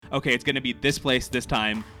okay, it's going to be this place, this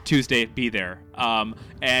time, Tuesday, be there.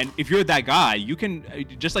 And if you're that guy, you can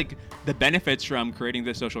just like the benefits from creating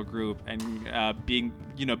this social group and being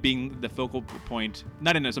the focal point,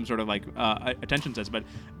 not in some sort of like attention sense, but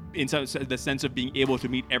in the sense of being able to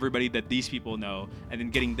meet everybody that these people know and then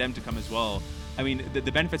getting them to come as well. I mean,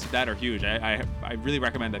 the benefits of that are huge. I really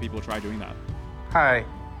recommend that people try doing that. Hi,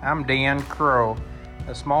 I'm Dan Crow,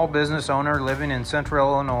 a small business owner living in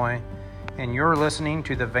Central Illinois, and you're listening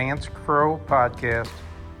to the Vance Crow Podcast.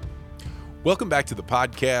 Welcome back to the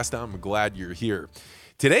podcast. I'm glad you're here.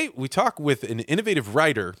 Today, we talk with an innovative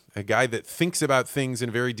writer, a guy that thinks about things in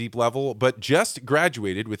a very deep level, but just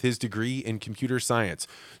graduated with his degree in computer science.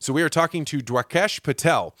 So we are talking to Dwarkesh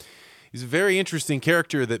Patel. He's a very interesting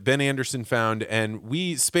character that Ben Anderson found, and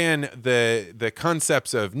we span the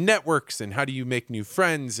concepts of networks and how do you make new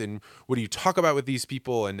friends and what do you talk about with these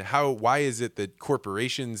people and why is it that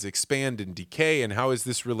corporations expand and decay and how is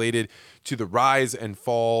this related to the rise and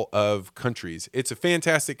fall of countries. It's a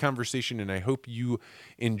fantastic conversation, and I hope you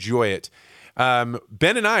enjoy it.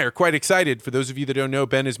 Ben and I are quite excited. For those of you that don't know,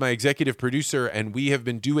 Ben is my executive producer, and we have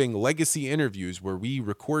been doing legacy interviews where we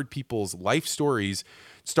record people's life stories,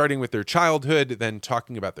 starting with their childhood, then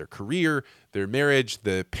talking about their career, their marriage,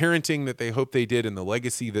 the parenting that they hope they did, and the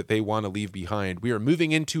legacy that they want to leave behind. We are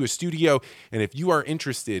moving into a studio, and if you are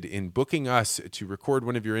interested in booking us to record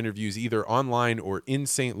one of your interviews, either online or in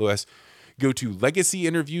St. Louis, go to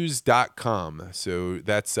legacyinterviews.com. So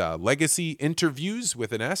that's legacyinterviews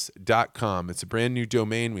with an S.com. It's a brand new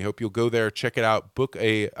domain. We hope you'll go there, check it out, book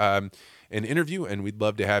an interview, and we'd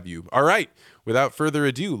love to have you. All right. Without further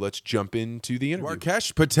ado, let's jump into the interview.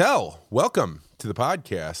 Dwarkesh Patel, welcome to the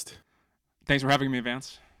podcast. Thanks for having me,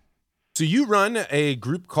 Vance. So you run a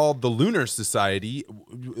group called the Lunar Society.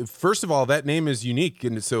 First of all, that name is unique,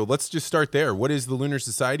 and so let's just start there. What is the Lunar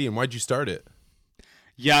Society, and why'd you start it?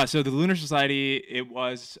 Yeah, so the Lunar Society, it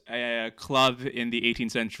was a club in the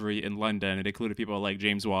 18th century in London. It included people like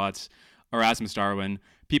James Watts, Erasmus Darwin,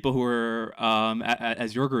 people who were,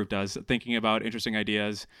 as your group does, thinking about interesting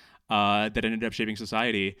ideas that ended up shaping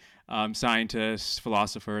society, scientists,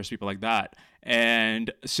 philosophers, people like that.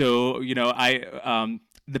 And so,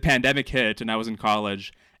 the pandemic hit and I was in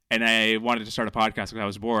college and I wanted to start a podcast because I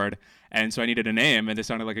was bored. And so I needed a name and this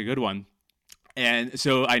sounded like a good one. And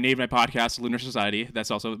so I named my podcast Lunar Society. That's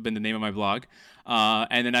also been the name of my blog.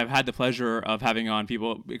 And then I've had the pleasure of having on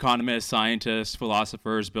people, economists, scientists,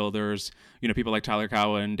 philosophers, builders, people like Tyler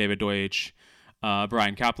Cowen, David Deutsch,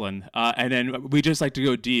 Brian Kaplan. And then we just like to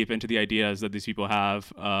go deep into the ideas that these people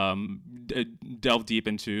have, delve deep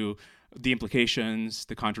into the implications,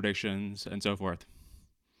 the contradictions, and so forth.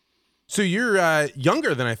 So you're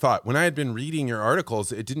younger than I thought. When I had been reading your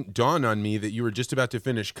articles, it didn't dawn on me that you were just about to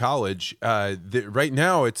finish college. Right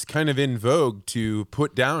now, it's kind of in vogue to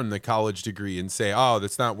put down the college degree and say, "Oh,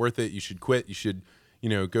 that's not worth it. You should quit. You should,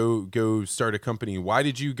 go start a company." Why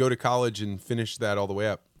did you go to college and finish that all the way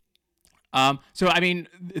up? So, I mean,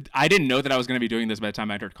 I didn't know that I was going to be doing this by the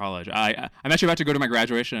time I entered college. I'm actually about to go to my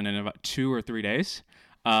graduation in about 2 or 3 days.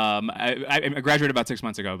 I graduated about 6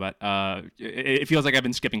 months ago, but it feels like I've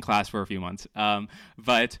been skipping class for a few months. So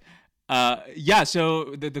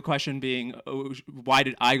the question being, why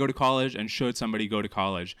did I go to college and should somebody go to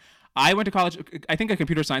college? I went to college. I think a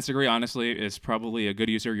computer science degree, honestly, is probably a good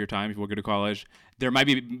use of your time if you will go to college. There might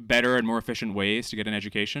be better and more efficient ways to get an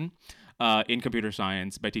education in computer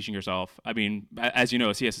science by teaching yourself. I mean, as you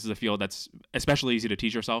know, CS is a field that's especially easy to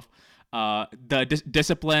teach yourself. The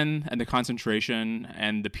discipline and the concentration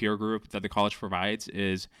and the peer group that the college provides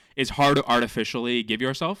is hard to artificially give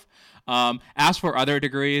yourself. As for other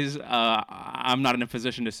degrees, I'm not in a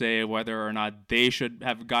position to say whether or not they should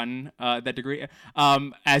have gotten that degree.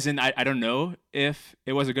 As in, I don't know if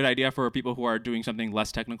it was a good idea for people who are doing something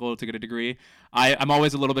less technical to get a degree. I'm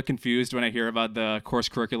always a little bit confused when I hear about the course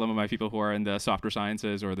curriculum of my people who are in the software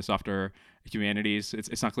sciences or the software humanities.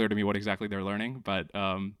 It's not clear to me what exactly they're learning, but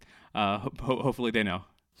hopefully they know.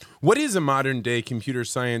 What is a modern day computer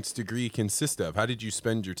science degree consist of? How did you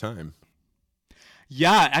spend your time?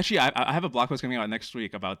 Yeah, actually, I have a blog post coming out next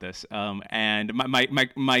week about this. And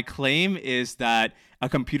my claim is that a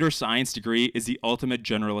computer science degree is the ultimate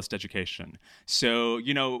generalist education. So,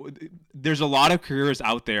 there's a lot of careers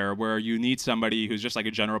out there where you need somebody who's just like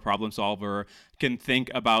a general problem solver, can think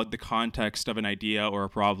about the context of an idea or a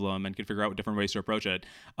problem and can figure out different ways to approach it.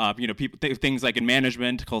 Things like in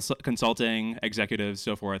management, consulting, executives,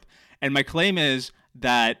 so forth. And my claim is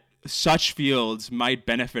that such fields might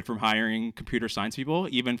benefit from hiring computer science people,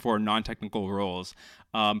 even for non-technical roles.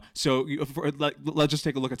 Let's just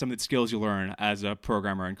take a look at some of the skills you learn as a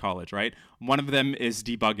programmer in college, right? One of them is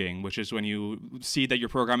debugging, which is when you see that your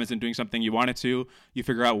program isn't doing something you want it to, you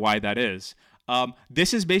figure out why that is.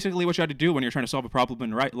 This is basically what you have to do when you're trying to solve a problem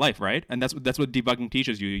in life, right? And that's what debugging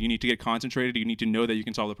teaches you. You need to get concentrated. You need to know that you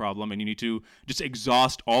can solve the problem, and you need to just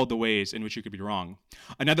exhaust all the ways in which you could be wrong.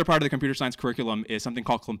 Another part of the computer science curriculum is something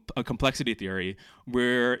called complexity theory,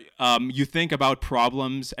 where you think about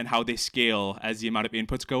problems and how they scale as the amount of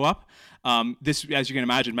inputs go up. This, as you can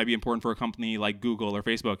imagine, might be important for a company like Google or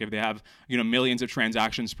Facebook. If they have millions of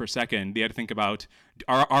transactions per second, they have to think about,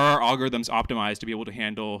 are our algorithms optimized to be able to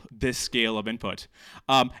handle this scale of input?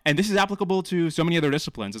 And this is applicable to so many other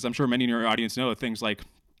disciplines, as I'm sure many in your audience know, things like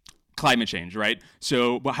climate change, right?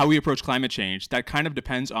 So how we approach climate change, that kind of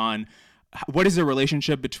depends on what is the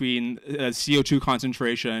relationship between CO2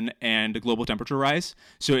 concentration and global temperature rise?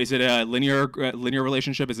 So is it a linear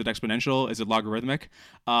relationship? Is it exponential? Is it logarithmic?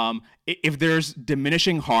 If there's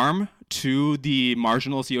diminishing harm to the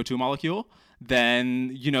marginal CO2 molecule,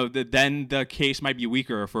 then then the case might be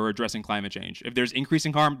weaker for addressing climate change. If there's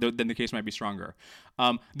increasing harm, then the case might be stronger.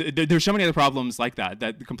 There's so many other problems like that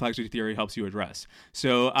the complexity theory helps you address.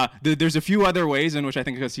 So there's a few other ways in which I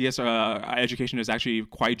think CS education is actually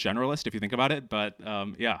quite generalist if you think about it. But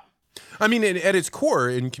yeah. I mean, at its core,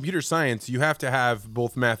 in computer science, you have to have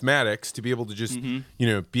both mathematics to be able to just,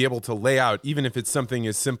 be able to lay out, even if it's something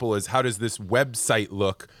as simple as how does this website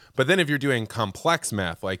look. But then if you're doing complex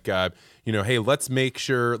math, like, hey, let's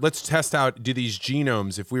test out, do these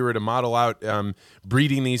genomes, if we were to model out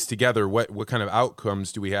breeding these together, what kind of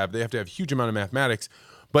outcomes do we have? They have to have a huge amount of mathematics.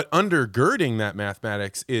 But undergirding that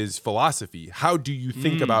mathematics is philosophy. How do you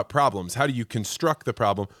think about problems? How do you construct the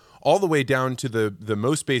problem? All the way down to the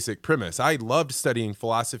most basic premise. I loved studying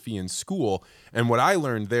philosophy in school, and what I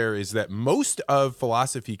learned there is that most of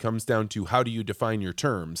philosophy comes down to how do you define your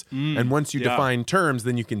terms. And once you define terms,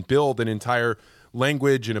 then you can build an entire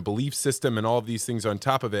language and a belief system and all of these things on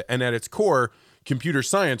top of it. And at its core, computer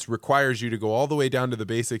science requires you to go all the way down to the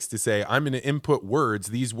basics to say, I'm going to input words.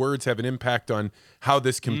 These words have an impact on how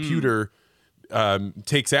this computer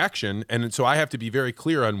takes action. And so I have to be very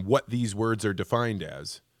clear on what these words are defined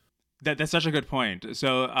as. That's such a good point.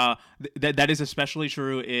 So that is especially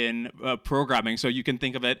true in programming. So you can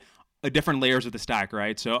think of it different layers of the stack,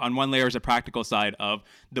 right? So on one layer is a practical side of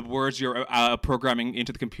the words you're programming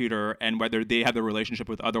into the computer and whether they have the relationship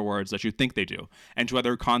with other words that you think they do, and to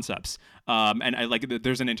other concepts.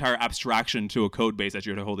 There's an entire abstraction to a code base that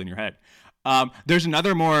you have to hold in your head. There's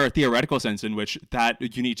another more theoretical sense in which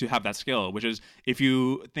that you need to have that skill, which is if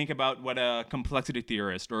you think about what a complexity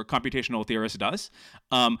theorist or a computational theorist does.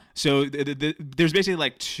 There's basically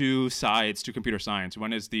like two sides to computer science.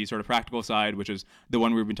 One is the sort of practical side, which is the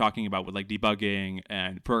one we've been talking about with like debugging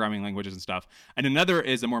and programming languages and stuff. And another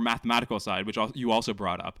is the more mathematical side, which you also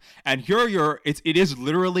brought up. And here it is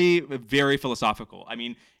literally very philosophical. I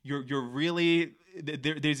mean, you're really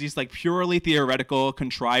there's these like purely theoretical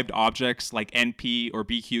contrived objects like NP or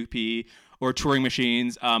BQP or Turing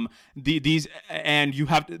machines. These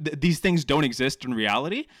things don't exist in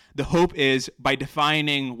reality. The hope is by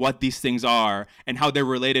defining what these things are and how they're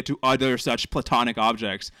related to other such platonic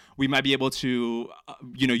objects, we might be able to,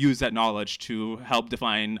 use that knowledge to help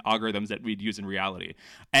define algorithms that we'd use in reality.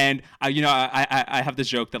 And I have this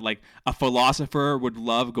joke that like a philosopher would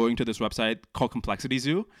love going to this website called Complexity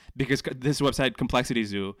Zoo, because this website Complexity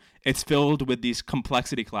Zoo, it's filled with these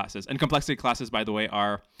complexity classes. And complexity classes, by the way,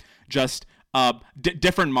 are just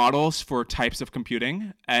different models for types of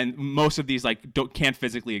computing, and most of these can't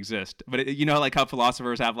physically exist. But like how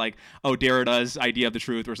philosophers have like, Derrida's idea of the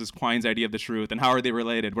truth versus Quine's idea of the truth, and how are they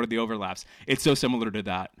related? What are the overlaps? It's so similar to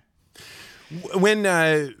that. When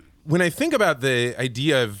I think about the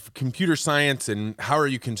idea of computer science and how are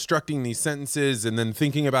you constructing these sentences, and then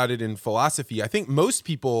thinking about it in philosophy, I think most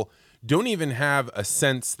people don't even have a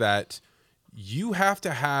sense that you have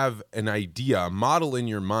to have an idea, a model in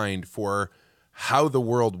your mind for how the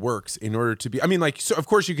world works in order to be, so of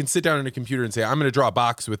course you can sit down on a computer and say, I'm going to draw a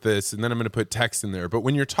box with this, and then I'm going to put text in there. But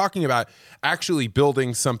when you're talking about actually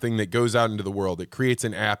building something that goes out into the world, it creates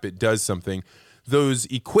an app, it does something, those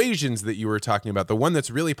equations that you were talking about, the one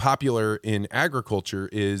that's really popular in agriculture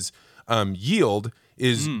is yield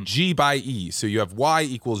is G by E. So you have Y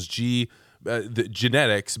equals G, the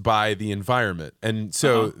genetics by the environment. And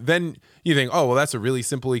so then you think, that's a really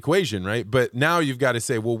simple equation, right? But now you've got to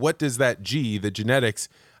say, well, what does that G, the genetics,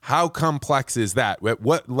 how complex is that? At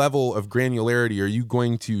what level of granularity are you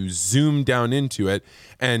going to zoom down into it?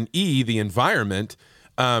 And E, the environment,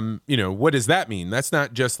 what does that mean? That's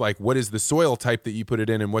not just like what is the soil type that you put it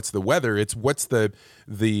in and what's the weather. It's what's the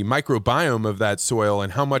microbiome of that soil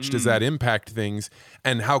and how much does that impact things,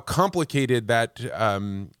 and how complicated that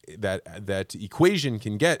that equation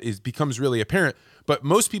can get becomes really apparent. But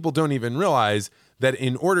most people don't even realize that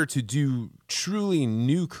in order to do truly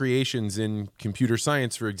new creations in computer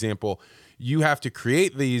science, for example, you have to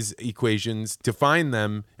create these equations, define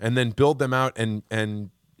them, and then build them out. And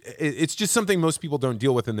it's just something most people don't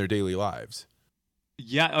deal with in their daily lives.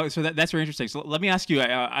 Yeah. Oh, so that's very interesting. So let me ask you.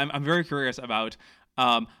 I'm very curious about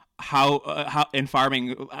how in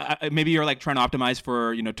farming, maybe you're like trying to optimize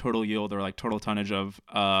for total yield or like total tonnage of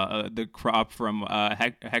the crop from a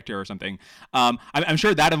hectare or something. I'm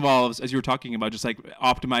sure that involves, as you were talking about, just like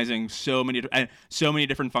optimizing so many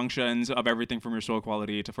different functions of everything from your soil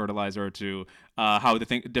quality to fertilizer to how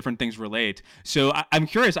different things relate. So I'm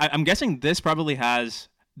curious. I'm guessing this probably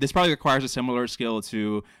requires a similar skill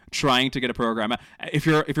to trying to get a program. If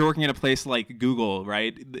you're working at a place like Google,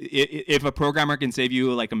 right? If a programmer can save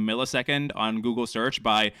you like a millisecond on Google search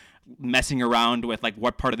by messing around with like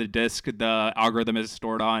what part of the disk the algorithm is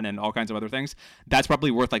stored on and all kinds of other things, that's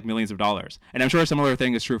probably worth like millions of dollars. And I'm sure a similar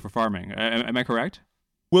thing is true for farming. Am I correct?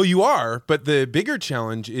 Well, you are, but the bigger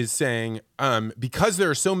challenge is saying because there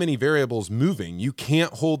are so many variables moving, you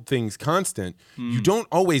can't hold things constant. You don't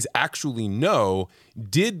always actually know,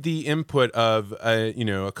 did the input of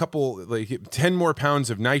a couple, like 10 more pounds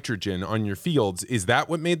of nitrogen on your fields, is that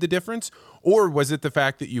what made the difference? Or was it the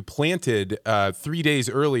fact that you planted 3 days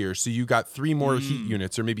earlier, so you got 3 more heat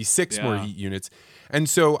units or maybe 6 more heat units? And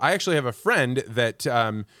so I actually have a friend that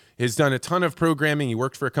has done a ton of programming. He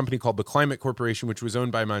worked for a company called the Climate Corporation, which was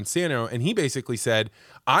owned by Monsanto. And he basically said,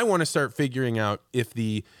 I want to start figuring out if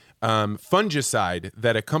the fungicide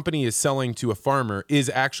that a company is selling to a farmer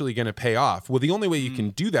is actually going to pay off. Well, the only way you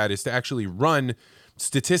can do that is to actually run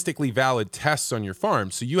statistically valid tests on your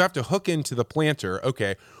farm. So you have to hook into the planter.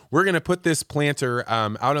 Okay, we're going to put this planter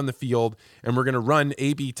out on the field and we're going to run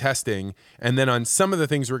A/B testing. And then on some of the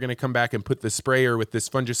things, we're going to come back and put the sprayer with this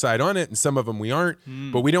fungicide on it. And some of them we aren't.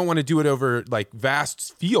 But we don't want to do it over like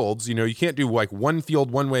vast fields. You can't do like one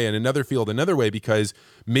field one way and another field another way because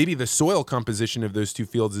maybe the soil composition of those two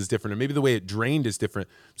fields is different or maybe the way it drained is different.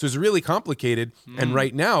 So it's really complicated. And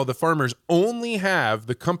right now, the farmers only have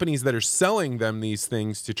the companies that are selling them these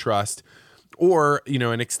things to trust, or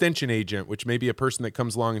an extension agent, which may be a person that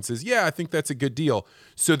comes along and says, yeah, I think that's a good deal.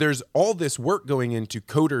 So there's all this work going into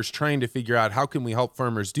coders trying to figure out how can we help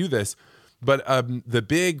farmers do this. But the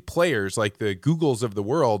big players like the Googles of the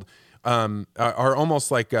world are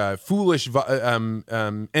almost like a foolish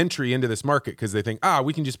entry into this market because they think,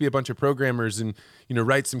 we can just be a bunch of programmers and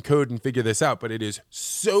write some code and figure this out. But it is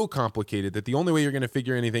so complicated that the only way you're going to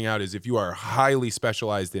figure anything out is if you are highly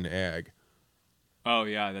specialized in ag. Oh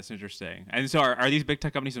yeah, that's interesting. And so, are these big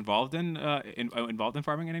tech companies involved in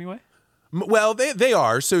farming in any way? Well, they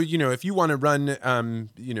are. So if you want to run,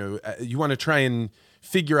 you want to try and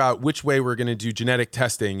figure out which way we're going to do genetic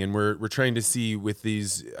testing, and we're trying to see with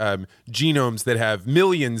these genomes that have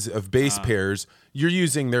millions of base pairs. You're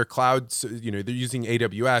using their clouds. They're using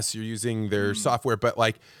AWS. You're using their software, but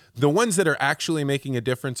like the ones that are actually making a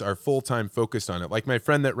difference are full-time focused on it. Like my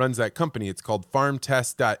friend that runs that company, it's called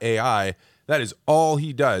FarmTest.ai. That is all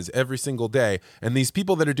he does every single day. And these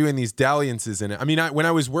people that are doing these dalliances in it. I mean, when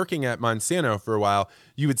I was working at Monsanto for a while,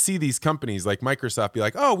 you would see these companies like Microsoft be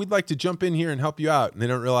like, oh, we'd like to jump in here and help you out. And they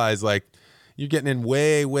don't realize like you're getting in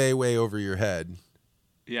way, way, way over your head.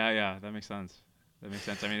 Yeah, that makes sense. I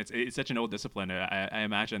mean, it's such an old discipline. I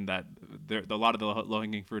imagine that a lot of the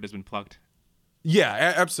low-hanging fruit has been plucked.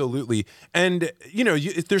 Yeah, absolutely. And,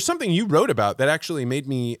 there's something you wrote about that actually made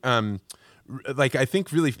me I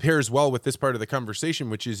think really pairs well with this part of the conversation,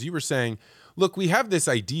 which is you were saying, look, we have this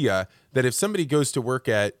idea that if somebody goes to work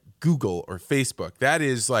at Google or Facebook, that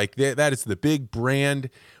is the big brand.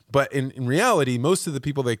 But in reality, most of the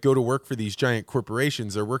people that go to work for these giant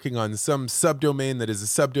corporations are working on some subdomain that is a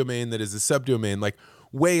subdomain that is a subdomain, like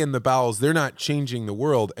way in the bowels. They're not changing the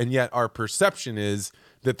world. And yet our perception is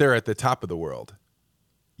that they're at the top of the world.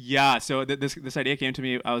 Yeah. So this idea came to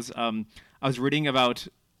me. I was reading about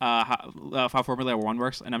how Formula One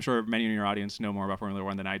works, and I'm sure many in your audience know more about Formula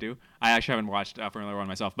One than I do. I actually haven't watched Formula One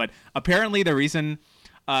myself, but apparently the reason.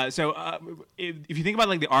 If you think about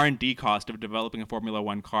like the R&D cost of developing a Formula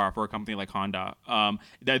One car for a company like Honda,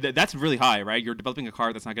 that's really high, right? You're developing a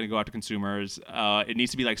car that's not going to go out to consumers. It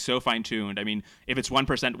needs to be like so fine tuned. I mean, if it's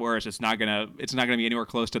 1% worse, it's not gonna be anywhere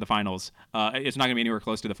close to the finals. It's not gonna be anywhere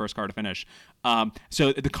close to the first car to finish.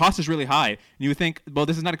 So the cost is really high. And you would think, well,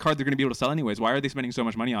 this is not a car they're going to be able to sell anyways. Why are they spending so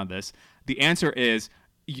much money on this? The answer is,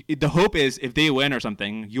 the hope is if they win or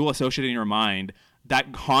something, you will associate in your mind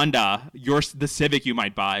that Honda, the Civic you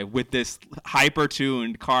might buy, with this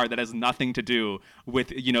hyper-tuned car that has nothing to do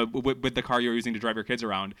with, with the car you're using to drive your kids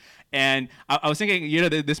around. And I was thinking,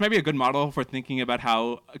 this might be a good model for thinking about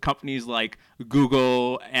how companies like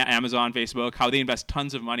Google, Amazon, Facebook, how they invest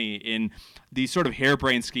tons of money in these sort of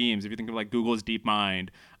harebrained schemes. If you think of like Google's DeepMind,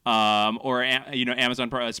 or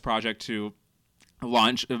Amazon's project to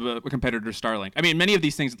launch a competitor to Starlink. I mean, many of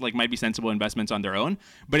these things might be sensible investments on their own,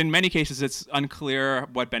 but in many cases, it's unclear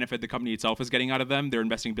what benefit the company itself is getting out of them. They're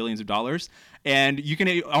investing billions of dollars, and you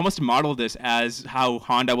can almost model this as how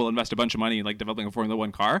Honda will invest a bunch of money in developing a Formula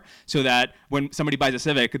One car, so that when somebody buys a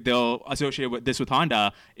Civic, they'll associate this with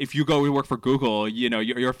Honda. If you go work for Google,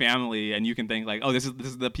 your family, and you can think like, oh, this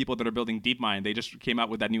is the people that are building DeepMind. They just came out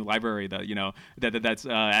with that new library that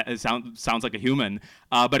sounds like a human,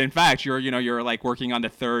 but in fact, you're like working on the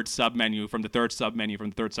third submenu from the third submenu from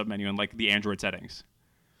the third submenu in the Android settings.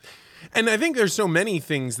 And I think there's so many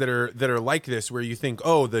things that are like this where you think,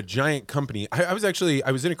 oh, the giant company. I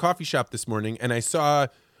was in a coffee shop this morning and I saw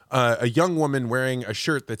a young woman wearing a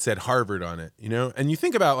shirt that said Harvard on it, and you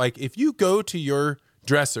think about if you go to your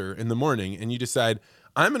dresser in the morning and you decide,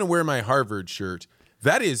 I'm going to wear my Harvard shirt,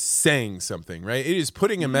 that is saying something, right? It is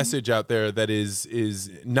putting a message out there that is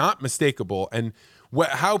not mistakable. And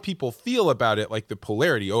how people feel about it, like the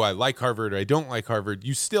polarity, oh, I like Harvard or I don't like Harvard,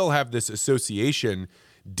 you still have this association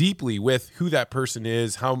deeply with who that person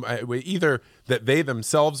is, how either that they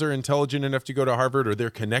themselves are intelligent enough to go to Harvard or they're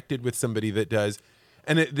connected with somebody that does.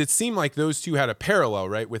 And it seemed like those two had a parallel,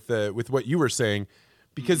 right, with what you were saying,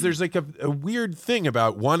 because there's a weird thing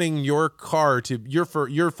about wanting your car to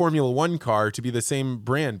your Formula One car to be the same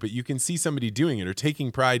brand, but you can see somebody doing it or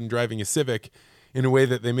taking pride in driving a Civic in a way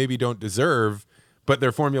that they maybe don't deserve, but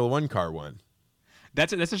their Formula One car won.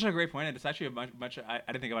 That's such a great point, and it's actually a much I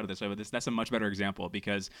didn't think about it this way, but that's a much better example,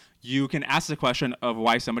 because you can ask the question of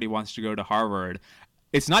why somebody wants to go to Harvard.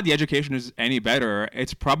 It's not the education is any better.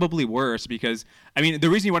 It's probably worse, because, I mean, the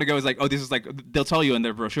reason you want to go is this is they'll tell you in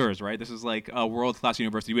their brochures, right? This is a world-class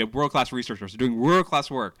university. We have world-class researchers doing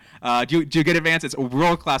world-class work. Do you get advanced? It's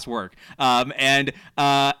world-class work. And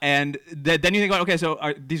then you think about, okay, so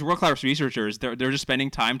are these world-class researchers, they're just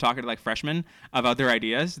spending time talking to freshmen about their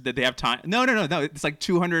ideas, that they have time. No. It's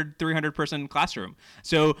 200, 300 person classroom.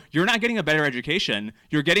 So you're not getting a better education.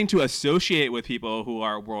 You're getting to associate with people who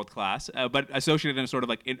are world-class, but associated in a sort of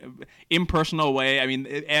impersonal way. I mean,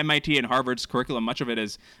 MIT and Harvard's curriculum, much of it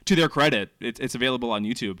is, to their credit, it's available on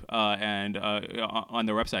YouTube and on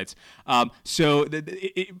their websites. So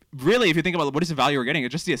really, if you think about what is the value we're getting,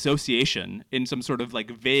 it's just the association in some sort of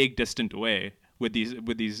vague, distant way with these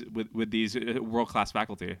world-class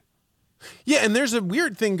faculty. Yeah, and there's a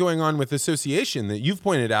weird thing going on with association that you've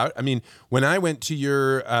pointed out. I mean, when I went to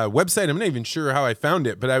your website, I'm not even sure how I found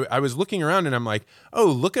it, but I was looking around and I'm like, oh,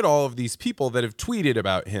 look at all of these people that have tweeted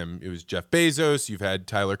about him. It was Jeff Bezos. You've had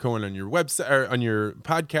Tyler Cohen on your website or on your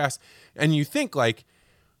podcast, and you think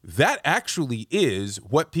that actually is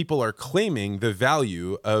what people are claiming the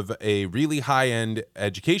value of a really high-end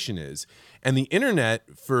education is. And the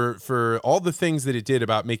internet, for all the things that it did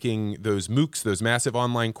about making those MOOCs, those massive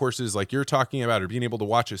online courses like you're talking about, or being able to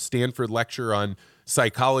watch a Stanford lecture on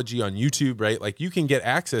psychology on YouTube, right? You can get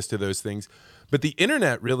access to those things. But the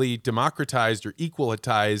internet really democratized or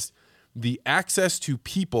equalized the access to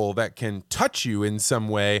people that can touch you in some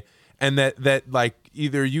way, and that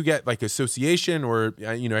either you get association, or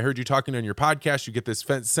I heard you talking on your podcast, you get this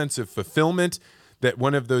sense of fulfillment that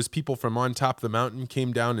one of those people from on top of the mountain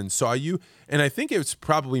came down and saw you. And I think it's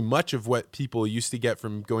probably much of what people used to get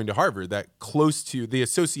from going to Harvard, that close to the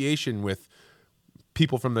association with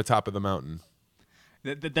people from the top of the mountain.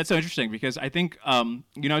 That's so interesting, because I think, I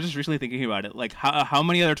was just recently thinking about it, how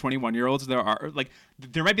many other 21-year-olds there are.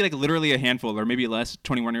 There might be literally a handful or maybe less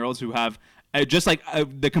 21-year-olds who have just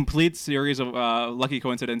the complete series of lucky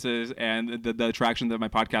coincidences and the attraction that my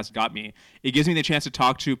podcast got me. It gives me the chance to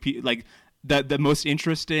talk to the most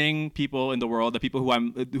interesting people in the world, the people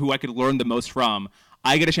who I could learn the most from.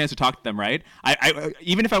 I get a chance to talk to them, right? I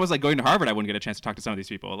even if I was going to Harvard, I wouldn't get a chance to talk to some of these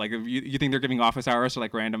people. You think they're giving office hours to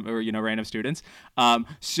random students?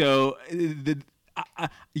 So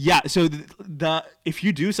if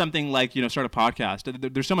you do something start a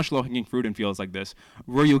podcast, there's so much low-hanging fruit in fields like this,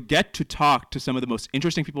 where you get to talk to some of the most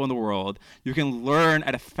interesting people in the world. You can learn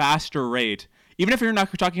at a faster rate, even if you're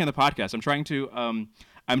not talking on the podcast.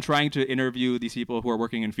 I'm trying to interview these people who are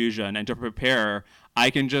working in fusion, and to prepare, I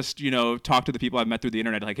can just, talk to the people I've met through the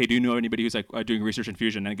internet. Hey, do you know anybody who's doing research in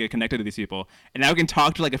fusion, and get connected to these people? And now I can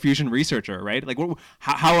talk to a fusion researcher, right?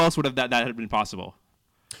 How else would that have been possible?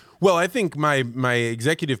 Well, I think my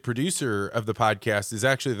executive producer of the podcast is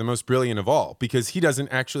actually the most brilliant of all, because he doesn't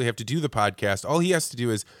actually have to do the podcast. All he has to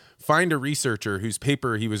do is find a researcher whose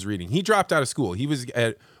paper he was reading. He dropped out of school. He was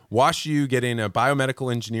at WashU getting a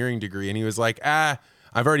biomedical engineering degree, and he was like,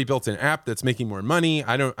 I've already built an app that's making more money.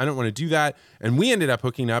 I don't want to do that. And we ended up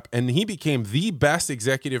hooking up, and he became the best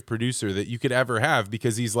executive producer that you could ever have,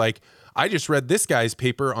 because he's like, I just read this guy's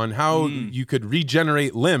paper on how you could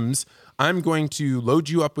regenerate limbs. I'm going to load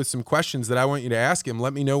you up with some questions that I want you to ask him.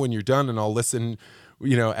 Let me know when you're done, and I'll listen,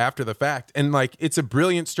 after the fact. And like, it's a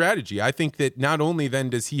brilliant strategy. I think that not only then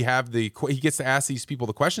does he have he gets to ask these people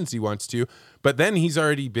the questions he wants to, but then he's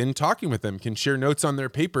already been talking with them, can share notes on their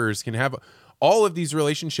papers, can have all of these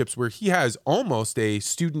relationships where he has almost a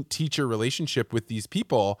student-teacher relationship with these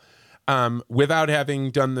people without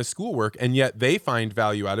having done the schoolwork. And yet they find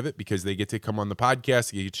value out of it because they get to come on the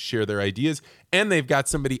podcast, they get to share their ideas, and they've got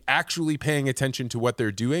somebody actually paying attention to what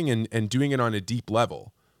they're doing and doing it on a deep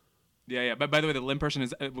level. Yeah. But by the way, the limb person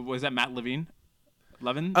was that Matt Levine?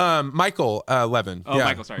 Levin? Michael Levin. Oh, yeah.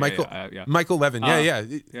 Michael, sorry. Michael, yeah. Michael Levin. Yeah.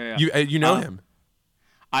 You know him.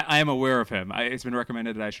 I am aware of him. It's been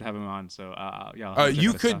recommended that I should have him on. So yeah.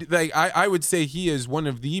 You could I would say he is one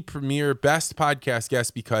of the premier best podcast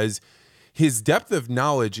guests because his depth of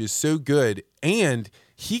knowledge is so good, and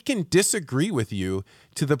he can disagree with you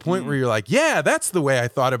to the point where you're like, yeah, that's the way I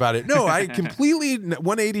thought about it. No, I completely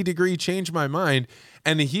 180 degree changed my mind.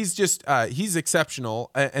 And he's just, he's exceptional.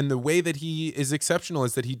 And the way that he is exceptional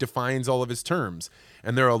is that he defines all of his terms.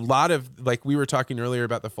 And there are a lot of, like we were talking earlier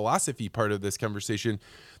about the philosophy part of this conversation,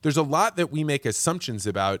 there's a lot that we make assumptions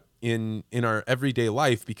about in our everyday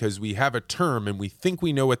life because we have a term and we think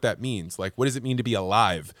we know what that means. Like, what does it mean to be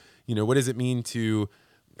alive? What does it mean to,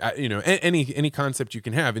 any concept you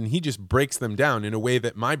can have? And he just breaks them down in a way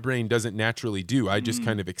that my brain doesn't naturally do. I just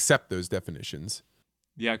kind of accept those definitions.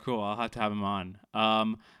 Yeah, cool. I'll have to have him on.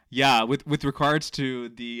 Yeah, with regards to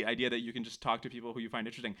the idea that you can just talk to people who you find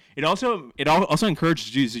interesting, it also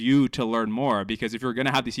encourages you to learn more, because if you're going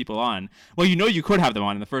to have these people on, well, you could have them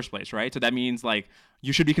on in the first place, right? So that means like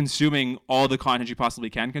you should be consuming all the content you possibly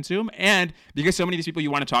can consume, and because so many of these people you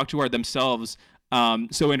want to talk to are themselves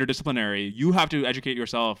so interdisciplinary, you have to educate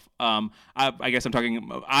yourself. I guess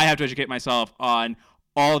I have to educate myself on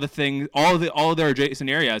all the things, all of their adjacent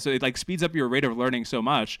areas. So it like speeds up your rate of learning so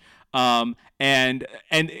much. And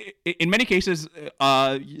in many cases,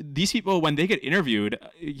 these people, when they get interviewed,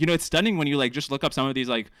 it's stunning when you like just look up some of these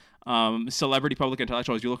like celebrity public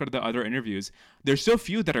intellectuals. You look at the other interviews. There's so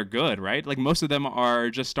few that are good, right? Like most of them are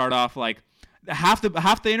just start off like half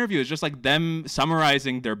the interview is just like them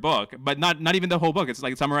summarizing their book, but not even the whole book. It's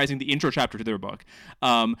like summarizing the intro chapter to their book.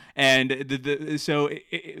 So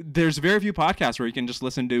there's very few podcasts where you can just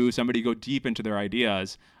listen to somebody go deep into their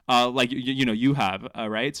ideas, like you have,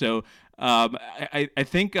 right? So I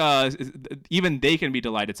think even they can be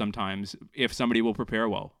delighted sometimes if somebody will prepare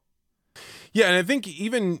well. Yeah, and I think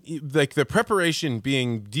even like the preparation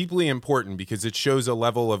being deeply important because it shows a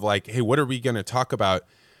level of like, hey, what are we going to talk about?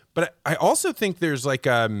 But I also think there's like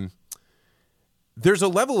there's a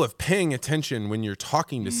level of paying attention when you're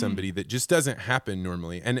talking to somebody that just doesn't happen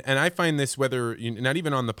normally. And I find this whether not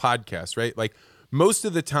even on the podcast, right? Like most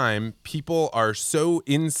of the time people are so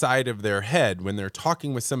inside of their head when they're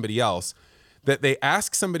talking with somebody else that they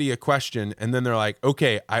ask somebody a question and then they're like,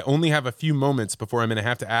 okay, I only have a few moments before I'm going to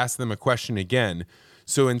have to ask them a question again.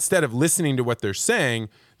 So instead of listening to what they're saying,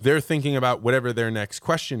 they're thinking about whatever their next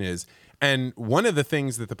question is. And one of the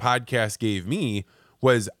things that the podcast gave me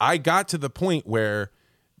was I got to the point where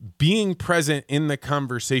being present in the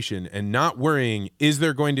conversation and not worrying, is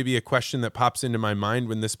there going to be a question that pops into my mind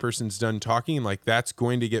when this person's done talking? Like that's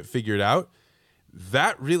going to get figured out.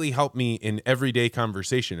 That really helped me in everyday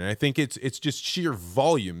conversation. And I think it's just sheer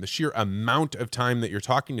volume, the sheer amount of time that you're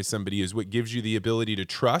talking to somebody is what gives you the ability to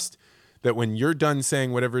trust that when you're done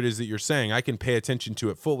saying whatever it is that you're saying, I can pay attention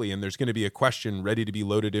to it fully, and there's going to be a question ready to be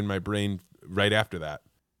loaded in my brain right after that.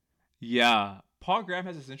 Yeah. Paul Graham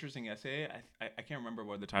has this interesting essay. I can't remember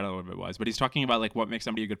what the title of it was, but he's talking about like what makes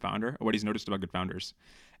somebody a good founder, or what he's noticed about good founders.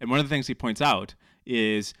 And one of the things he points out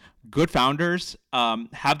is good founders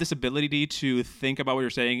have this ability to think about what you're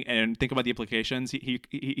saying and think about the implications.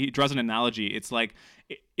 He draws an analogy. It's like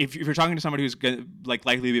if you're talking to somebody who's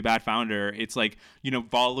likely to be a bad founder, it's like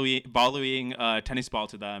volleying a tennis ball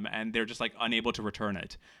to them and they're just like unable to return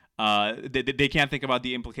it. They can't think about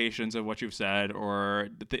the implications of what you've said, or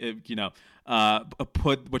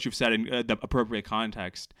put what you've said in the appropriate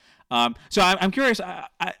context. So I'm curious.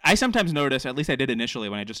 I sometimes notice, at least I did initially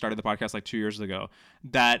when I just started the podcast like 2 years ago,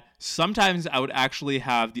 that sometimes I would actually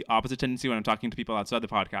have the opposite tendency when I'm talking to people outside the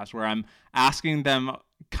podcast, where I'm asking them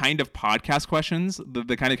kind of podcast questions,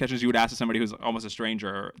 the kind of questions you would ask to somebody who's almost a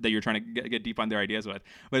stranger that you're trying to get deep on their ideas with,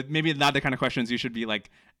 but maybe not the kind of questions you should be like.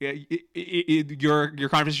 Your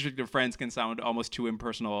conversation with your friends can sound almost too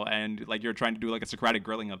impersonal, and like you're trying to do like a Socratic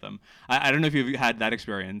grilling of them. I don't know if you've had that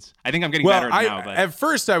experience. I think I'm getting better now. But at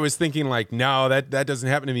first I was thinking like, no, that doesn't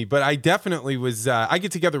happen to me. But I definitely was. I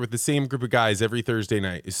get together with the same group of guys every Thursday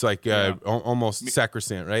night. It's like almost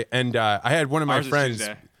sacrosanct, right? And I had one of my friends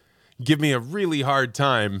give me a really hard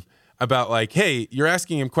time about like, hey, you're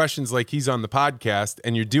asking him questions like he's on the podcast,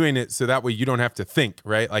 and you're doing it so that way you don't have to think,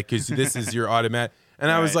 right? Like, because this is your automatic. And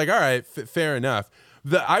I was like, all right, fair enough.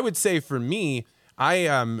 I would say for me,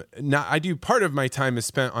 I do part of my time is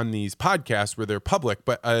spent on these podcasts where they're public,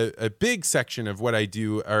 but a big section of what I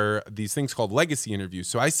do are these things called legacy interviews.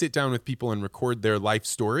 So I sit down with people and record their life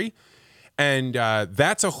story. And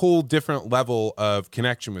that's a whole different level of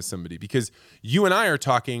connection with somebody, because you and I are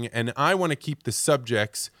talking, and I want to keep the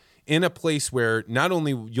subjects in a place where not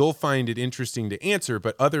only you'll find it interesting to answer,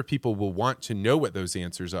 but other people will want to know what those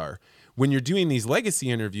answers are. When you're doing these legacy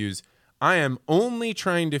interviews, I am only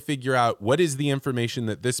trying to figure out what is the information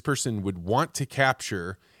that this person would want to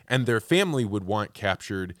capture and their family would want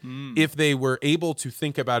captured if they were able to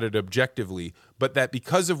think about it objectively, but that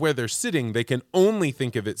because of where they're sitting, they can only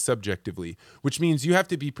think of it subjectively, which means you have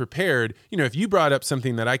to be prepared. You know, if you brought up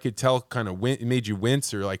something that I could tell kind of made you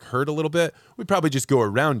wince or like hurt a little bit, we'd probably just go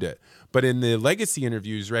around it. But in the legacy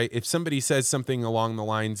interviews, right, if somebody says something along the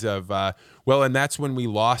lines of, well, and that's when we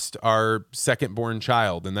lost our second born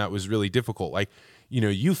child, and that was really difficult. Like, you know,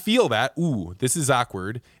 you feel that, ooh, this is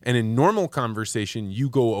awkward. And in normal conversation, you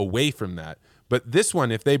go away from that. But this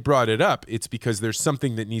one, if they brought it up, it's because there's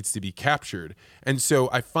something that needs to be captured. And so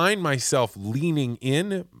I find myself leaning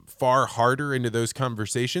in far harder into those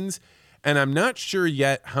conversations. And I'm not sure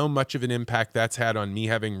yet how much of an impact that's had on me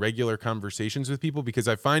having regular conversations with people, because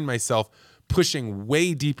I find myself pushing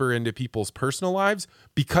way deeper into people's personal lives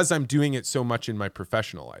because I'm doing it so much in my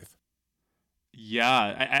professional life. Yeah,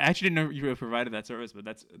 I actually didn't know you provided that service, but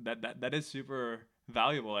that is super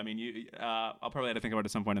valuable. I mean, I'll probably have to think about it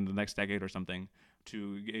at some point in the next decade or something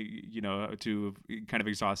to kind of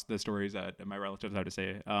exhaust the stories that my relatives have to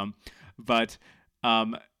say.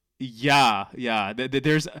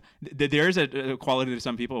 There's a quality to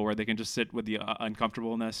some people where they can just sit with the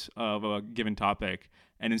uncomfortableness of a given topic,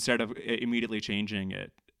 and instead of immediately changing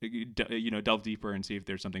it, delve deeper and see if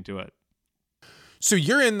there's something to it. So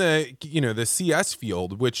you're in the CS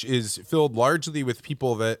field, which is filled largely with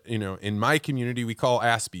people that, in my community, we call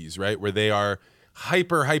Aspies, right? Where they are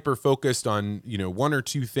hyper focused on, one or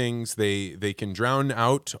two things. They can drown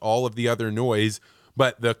out all of the other noise,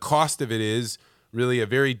 but the cost of it is really a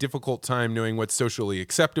very difficult time knowing what's socially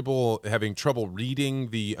acceptable, having trouble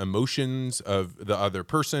reading the emotions of the other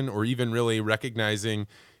person, or even really recognizing,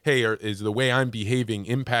 hey, is the way I'm behaving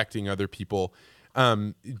impacting other people?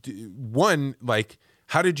 One, like,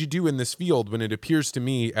 how did you do in this field when it appears to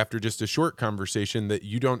me after just a short conversation that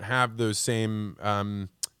you don't have those same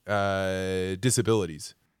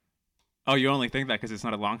disabilities? Oh, you only think that because it's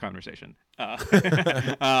not a long conversation. I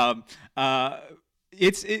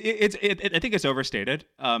think it's overstated.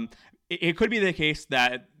 It could be the case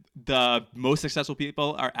that the most successful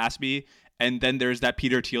people are Aspie, and then there's that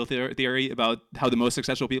Peter Thiel theory about how the most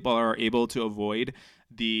successful people are able to avoid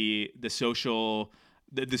the social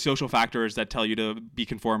factors that tell you to be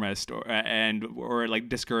conformist or like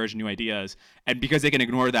discourage new ideas, and because they can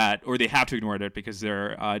ignore that, or they have to ignore it because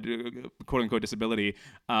they're quote unquote disability,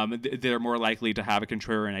 they're more likely to have a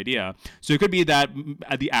contrarian idea. So it could be that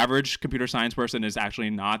the average computer science person is actually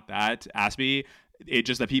not that Aspie. It's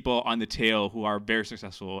just that people on the tail who are very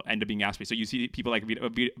successful end up being Aspie. So you see people like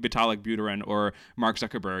Vitalik Buterin or Mark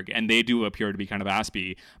Zuckerberg, and they do appear to be kind of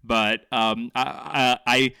Aspie. But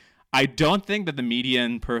I don't think that the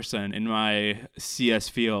median person in my CS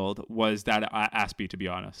field was that Aspie, to be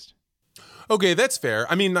honest. Okay, that's fair.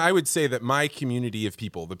 I mean, I would say that my community of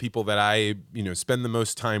people, the people that I spend the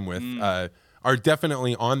most time with, are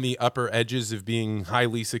definitely on the upper edges of being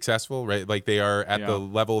highly successful, right? Like they are at the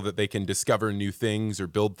level that they can discover new things or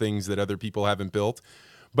build things that other people haven't built.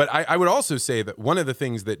 But I would also say that one of the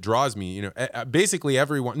things that draws me, basically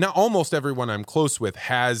everyone, not almost everyone I'm close with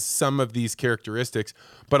has some of these characteristics,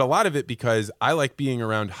 but a lot of it because I like being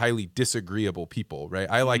around highly disagreeable people, right?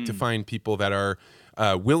 I like to find people that are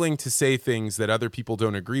willing to say things that other people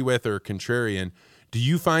don't agree with or contrarian. Do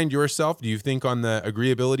you find yourself, do you think on the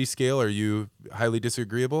agreeability scale, are you highly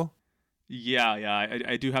disagreeable? Yeah,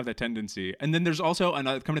 I do have that tendency. And then there's also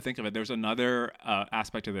another, come to think of it, there's another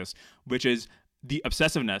aspect of this, which is the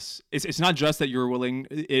obsessiveness. It's not just that you're willing,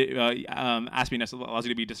 aspiness allows you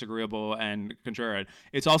to be disagreeable and contrarian.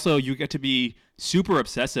 It's also you get to be super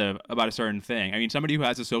obsessive about a certain thing. I mean, somebody who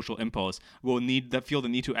has a social impulse will feel the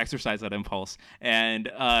need to exercise that impulse, and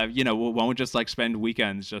won't just like spend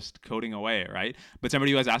weekends just coding away, right? But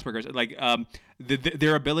somebody who has Asperger's, like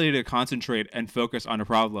their ability to concentrate and focus on a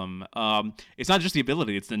problem, it's not just the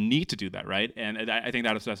ability, it's the need to do that, right? And I think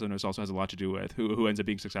that obsessiveness also has a lot to do with who ends up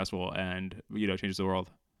being successful and changes the world.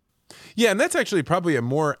 Yeah, and that's actually probably a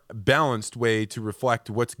more balanced way to reflect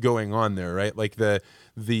what's going on there, right? Like the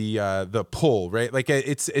pull, right? Like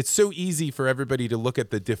it's so easy for everybody to look at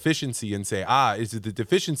the deficiency and say, is it the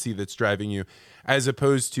deficiency that's driving you, as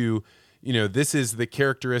opposed to, this is the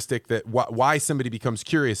characteristic that why somebody becomes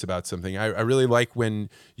curious about something. I really like when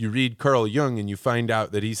you read Carl Jung and you find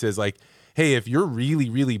out that he says, like, hey, if you're really,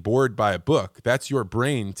 really bored by a book, that's your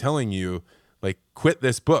brain telling you, like, quit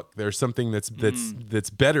this book. There's something that's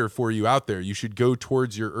better for you out there. You should go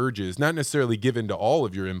towards your urges, not necessarily give in to all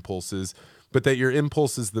of your impulses, but that your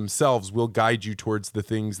impulses themselves will guide you towards the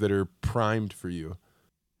things that are primed for you.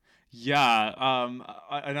 Yeah.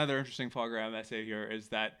 Another interesting Paul Graham essay here is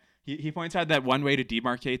that he points out that one way to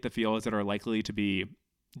demarcate the fields that are likely to be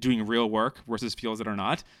doing real work versus fields that are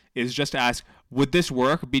not is just to ask, would this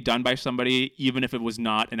work be done by somebody even if it was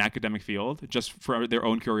not an academic field, just for their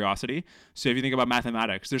own curiosity? So if you think about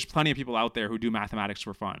mathematics, there's plenty of people out there who do mathematics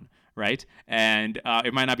for fun, right? And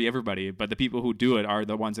it might not be everybody, but the people who do it are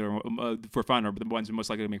the ones that are for fun, or the ones who are most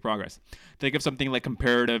likely to make progress. Think of something like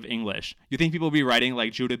comparative English. You think people would be writing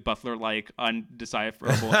like Judith Butler-like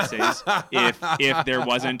undecipherable essays if there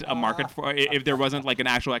wasn't a market for, if there wasn't like an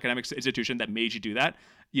actual academic institution that made you do that?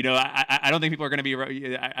 I don't think people are going to be.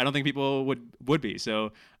 I don't think people would be.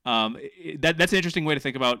 So that's an interesting way to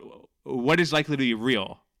think about what is likely to be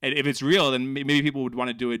real. And if it's real, then maybe people would want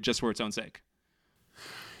to do it just for its own sake.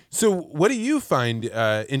 So what do you find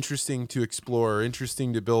interesting to explore,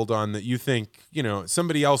 interesting to build on, that you think,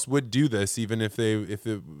 somebody else would do this, even if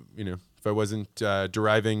I wasn't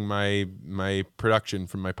deriving my production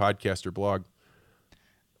from my podcast or blog?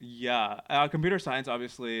 Yeah, computer science,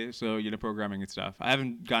 obviously. So programming and stuff. I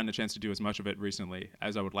haven't gotten a chance to do as much of it recently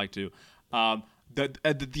as I would like to.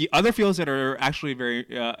 The other fields that are actually very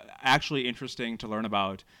actually interesting to learn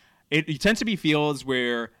about, it tends to be fields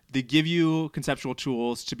where they give you conceptual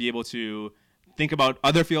tools to be able to think about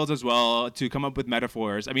other fields as well, to come up with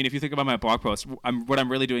metaphors. I mean, if you think about my blog post, what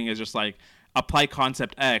I'm really doing is just like apply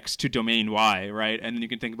concept X to domain Y, right? And then you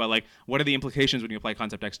can think about like, what are the implications when you apply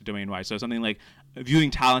concept X to domain Y? So something like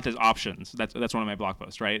viewing talent as options. That's one of my blog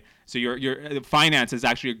posts, right? So your finance is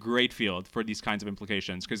actually a great field for these kinds of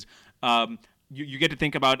implications, because you get to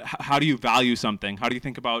think about how do you value something? How do you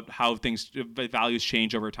think about how values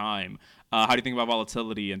change over time? How do you think about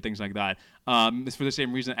volatility and things like that? It's for the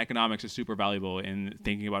same reason economics is super valuable in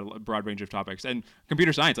thinking about a broad range of topics. And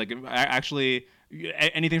computer science, like actually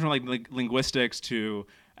anything from like linguistics to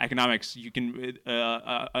economics, you can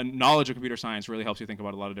a knowledge of computer science really helps you think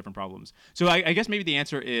about a lot of different problems. So I guess maybe the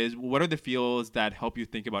answer is, what are the fields that help you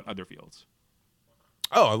think about other fields?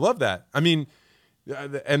 Oh, I love that. I mean,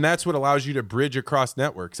 and that's what allows you to bridge across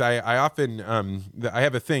networks. I often, I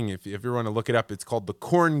have a thing, if you ever want to look it up, it's called the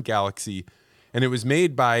Corn Galaxy. And it was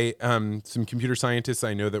made by some computer scientists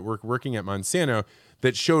I know that were working at Monsanto,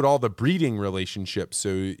 that showed all the breeding relationships. So,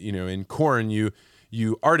 in corn,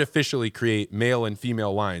 you artificially create male and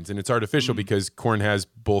female lines. And it's artificial because corn has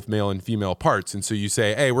both male and female parts. And so you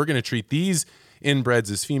say, hey, we're going to treat these inbreds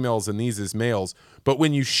as females and these as males. But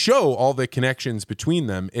when you show all the connections between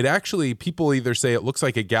them, it actually, people either say it looks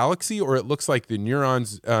like a galaxy, or it looks like the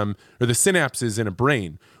neurons or the synapses in a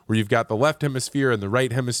brain, where you've got the left hemisphere and the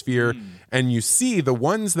right hemisphere. And you see the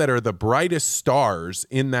ones that are the brightest stars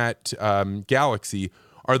in that galaxy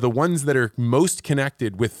are the ones that are most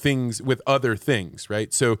connected with other things,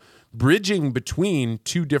 right? So bridging between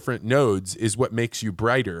two different nodes is what makes you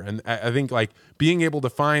brighter. And I think like being able to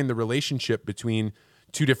find the relationship between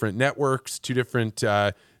two different networks, two different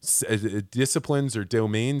disciplines or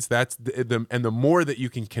domains, that's and the more that you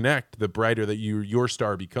can connect, the brighter that your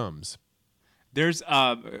star becomes. There's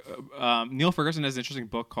Neil Ferguson has an interesting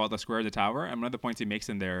book called The Square of the Tower, and one of the points he makes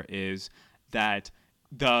in there is that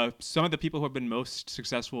some of the people who have been most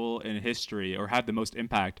successful in history or had the most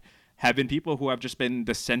impact have been people who have just been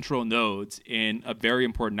the central nodes in a very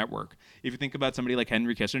important network. If you think about somebody like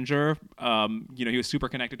Henry Kissinger, he was super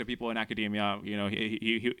connected to people in academia.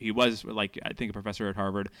 He was like, I think, a professor at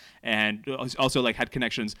Harvard, and also like had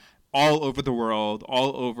connections all over the world,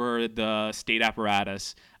 all over the state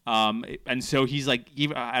apparatus. And so he's like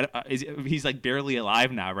he's like barely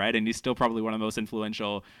alive now, right? And he's still probably one of the most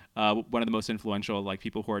influential like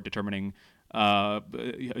people who are determining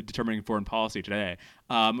foreign policy today.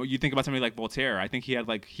 You think about somebody like Voltaire. I think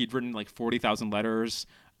he'd written like 40,000 letters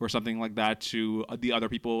or something like that to the other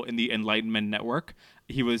people in the Enlightenment network.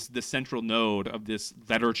 He was the central node of this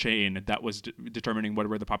letter chain that was determining what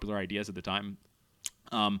were the popular ideas at the time.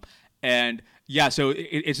 And yeah, so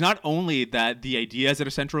it's not only that the ideas that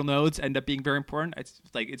are central nodes end up being very important. It's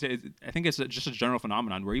like I think it's just a general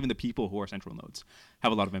phenomenon where even the people who are central nodes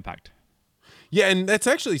have a lot of impact. Yeah, and that's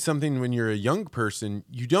actually something when you're a young person,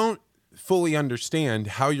 you don't fully understand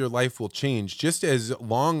how your life will change just as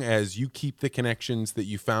long as you keep the connections that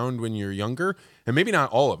you found when you're younger. And maybe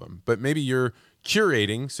not all of them, but maybe you're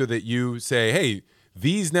curating so that you say, hey,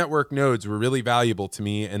 these network nodes were really valuable to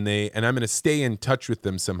me, and I'm going to stay in touch with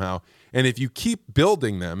them somehow. And if you keep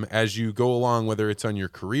building them as you go along, whether it's on your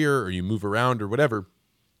career or you move around or whatever,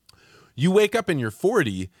 you wake up and you're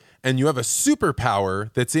 40 and you have a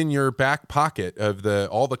superpower that's in your back pocket of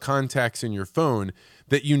all the contacts in your phone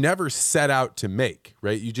that you never set out to make,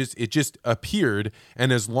 right? It just appeared.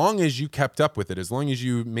 And as long as you kept up with it, as long as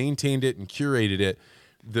you maintained it and curated it,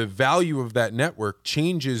 the value of that network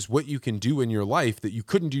changes what you can do in your life that you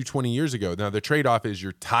couldn't do 20 years ago. Now, the trade-off is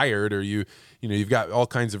you're tired or you've got all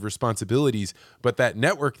kinds of responsibilities, but that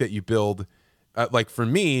network that you build, like for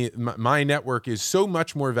me, my network is so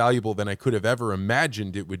much more valuable than I could have ever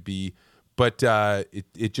imagined it would be, but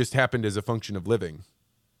it just happened as a function of living.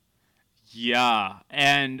 Yeah.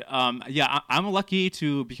 And I'm lucky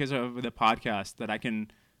because of the podcast, that I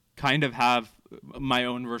can kind of have my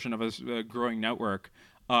own version of a growing network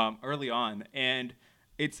early on. And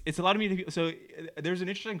it's allowed me to, so there's an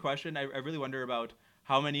interesting question. I really wonder about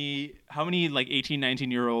how many like 18,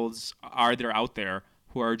 19-year-olds are there out there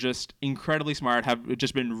who are just incredibly smart, have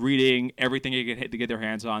just been reading everything they get to get their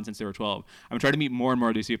hands on since they were 12. I'm trying to meet more and more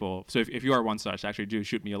of these people. So if you are one such, actually do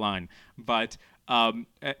shoot me a line. But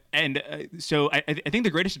so I think the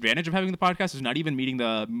greatest advantage of having the podcast is not even meeting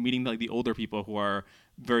like the older people who are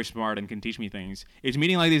very smart and can teach me things. It's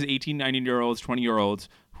meeting like these 18, 19-year-olds, 20-year-olds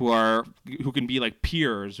who can be like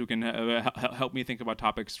peers, who can help me think about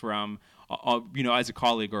topics from as a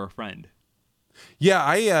colleague or a friend. Yeah,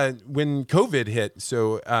 I when COVID hit,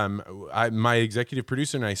 so my executive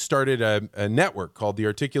producer and I started a network called the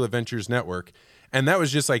Articulate Ventures Network. And that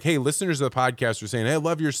was just like, hey, listeners of the podcast were saying, hey, I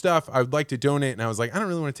love your stuff. I would like to donate. And I was like, I don't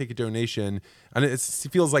really want to take a donation. And it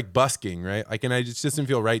feels like busking, right? Like, and it just doesn't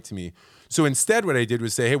feel right to me. So instead, what I did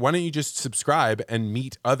was say, hey, why don't you just subscribe and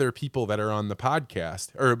meet other people that are on the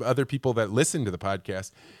podcast or other people that listen to the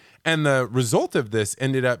podcast? And the result of this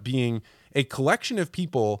ended up being a collection of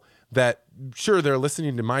people that, sure, they're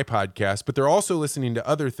listening to my podcast, but they're also listening to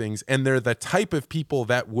other things. And they're the type of people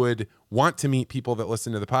that would want to meet people that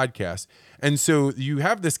listen to the podcast. And so you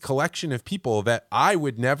have this collection of people that I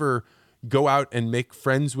would never go out and make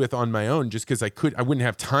friends with on my own just because I wouldn't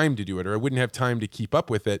have time to do it, or I wouldn't have time to keep up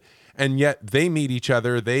with it. And yet they meet each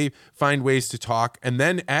other, they find ways to talk. And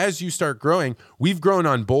then as you start growing, we've grown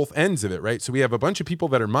on both ends of it, right? So we have a bunch of people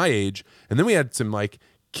that are my age, and then we had some like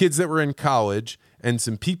kids that were in college and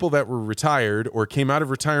some people that were retired or came out of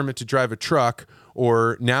retirement to drive a truck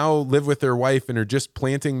or now live with their wife and are just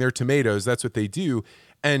planting their tomatoes. That's what they do.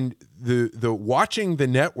 And the watching the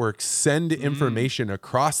network send information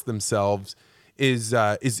across themselves is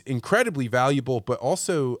incredibly valuable, but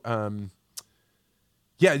also,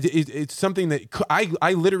 it's something that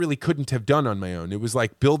I literally couldn't have done on my own. It was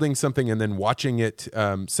like building something and then watching it,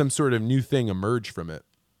 some sort of new thing emerge from it.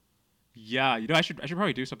 Yeah, I should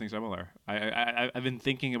probably do something similar. I've been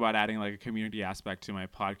thinking about adding like a community aspect to my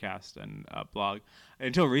podcast and blog.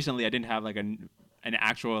 Until recently, I didn't have like an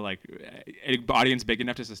actual like audience big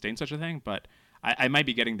enough to sustain such a thing, but I might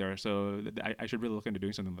be getting there. So I should really look into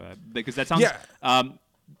doing something like that, because that sounds. Yeah.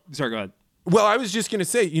 Sorry, go ahead. Well, I was just going to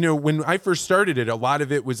say, when I first started it, a lot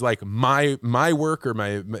of it was like my work or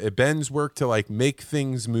my Ben's work to like make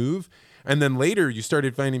things move. And then later you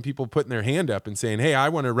started finding people putting their hand up and saying, hey, I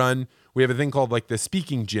want to run. We have a thing called like the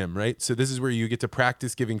speaking gym, right? So this is where you get to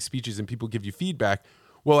practice giving speeches and people give you feedback.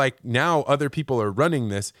 Well, like now other people are running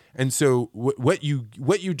this. And so what you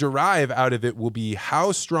derive out of it will be,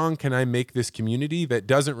 how strong can I make this community that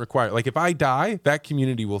doesn't require, like if I die, that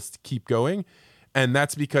community will keep going. And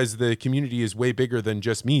that's because the community is way bigger than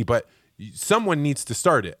just me. But someone needs to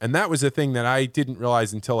start it. And that was a thing that I didn't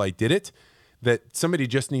realize until I did it, that somebody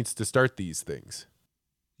just needs to start these things.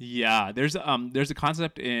 Yeah, there's a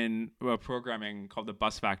concept in programming called the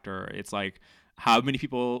bus factor. It's like how many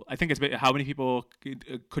people, I think it's how many people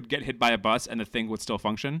could get hit by a bus and the thing would still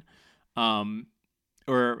function.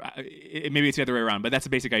 Or maybe it's the other way around, but that's the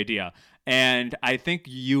basic idea. And I think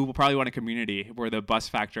you will probably want a community where the bus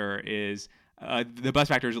factor is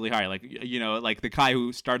really high. Like, like the guy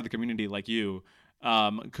who started the community, like you,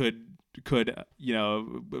 could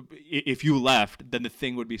if you left, then the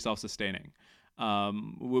thing would be self-sustaining.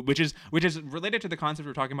 Which is related to the concept we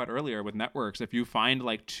were talking about earlier with networks. If you find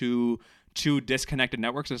like two disconnected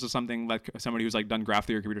networks, this is something like somebody who's like done graph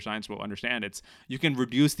theory or computer science will understand. It's you can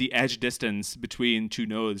reduce the edge distance between two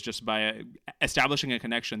nodes just by establishing a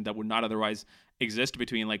connection that would not otherwise exist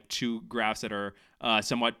between like two graphs that are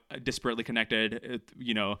somewhat disparately connected,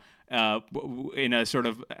 in a sort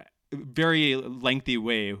of very lengthy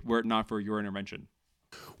way were it not for your intervention.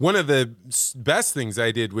 One of the best things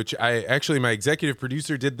I did, which my executive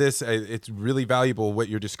producer did this, it's really valuable what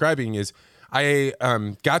you're describing, is I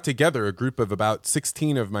got together a group of about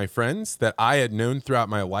 16 of my friends that I had known throughout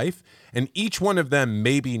my life, and each one of them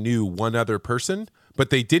maybe knew one other person, but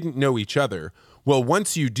they didn't know each other. Well,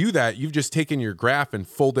 once you do that, you've just taken your graph and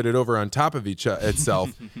folded it over on top of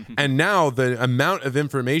itself. And now the amount of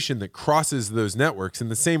information that crosses those networks in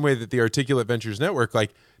the same way that the Articulate Ventures Network,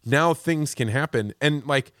 like now things can happen. And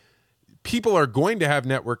like people are going to have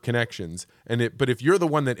network connections. But if you're the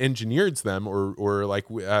one that engineers them or like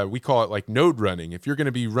we call it like node running, if you're going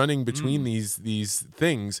to be running between these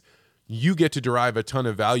things, you get to derive a ton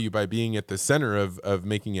of value by being at the center of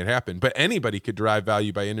making it happen. But anybody could derive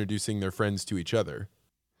value by introducing their friends to each other.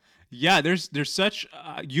 Yeah, there's such.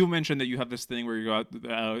 You mentioned that you have this thing where you go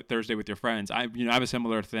out Thursday with your friends. I have a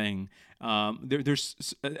similar thing. There's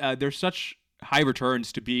such high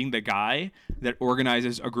returns to being the guy that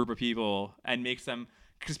organizes a group of people and makes them.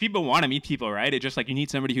 Because people want to meet people, right? It's just like you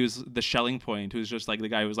need somebody who's the Schelling point, who's just like the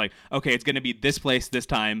guy who's like, okay, it's going to be this place, this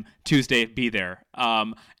time, Tuesday, be there.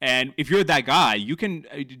 And if you're that guy, you can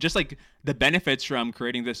just like the benefits from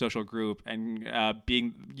creating this social group and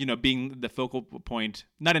being the focal point,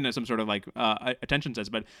 not in some sort of like attention sense,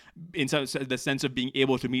 but in the sense of being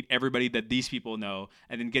able to meet everybody that these people know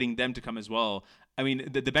and then getting them to come as well. I mean,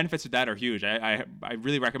 the benefits of that are huge. I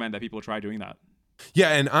really recommend that people try doing that. Yeah,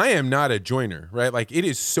 and I am not a joiner, right? Like it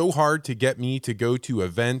is so hard to get me to go to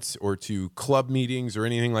events or to club meetings or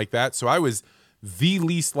anything like that. So I was the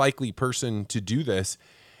least likely person to do this.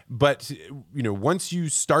 But, once you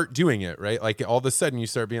start doing it, right? Like all of a sudden you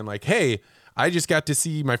start being like, hey, I just got to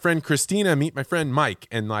see my friend Christina meet my friend Mike.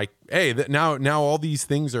 And like, hey, now all these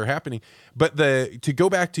things are happening. But to go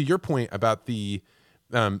back to your point about the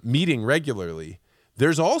meeting regularly,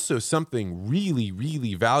 there's also something really,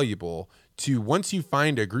 really valuable to once you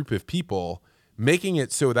find a group of people, making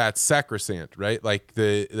it so that's sacrosanct, right? Like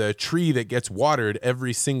the tree that gets watered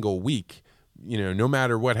every single week, no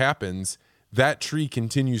matter what happens, that tree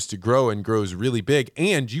continues to grow and grows really big.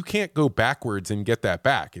 And you can't go backwards and get that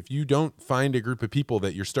back. If you don't find a group of people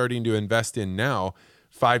that you're starting to invest in now,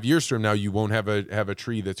 5 years from now, you won't have a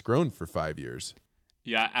tree that's grown for 5 years.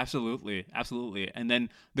 Yeah, absolutely. Absolutely. And then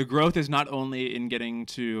the growth is not only in getting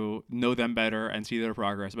to know them better and see their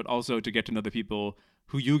progress, but also to get to know the people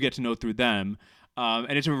who you get to know through them.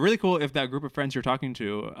 And it's really cool if that group of friends you're talking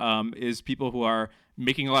to is people who are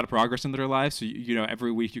making a lot of progress in their lives. So,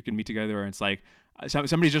 every week you can meet together and it's like,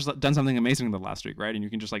 somebody's just done something amazing in the last week, right? And you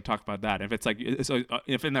can just like talk about that. If it's like,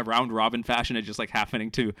 if in that round robin fashion, it's just like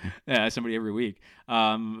happening to somebody every week.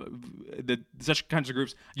 Such kinds of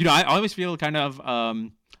groups, I always feel kind of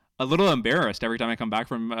a little embarrassed every time I come back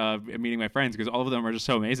from meeting my friends because all of them are just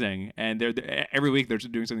so amazing. And they're every week they're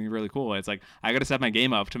just doing something really cool. It's like, I got to set my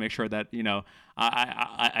game up to make sure that,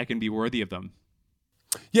 I can be worthy of them.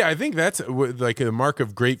 Yeah, I think that's like a mark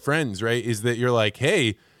of great friends, right? Is that you're like,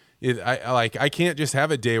 hey, I can't just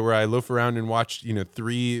have a day where I loaf around and watch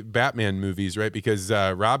 3 Batman movies, right? Because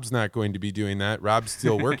Rob's not going to be doing that. Rob's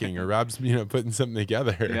still working, or Rob's putting something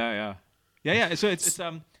together. Yeah. So it's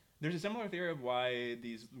there's a similar theory of why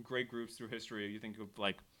these great groups through history. You think of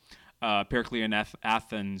like Periclean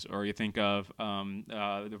Athens, or you think of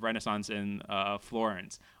the Renaissance in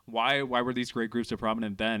Florence. Why were these great groups so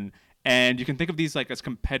prominent then? And you can think of these like as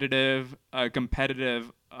competitive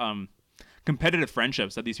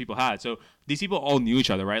friendships that these people had. So these people all knew each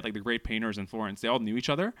other, right? Like the great painters in Florence, they all knew each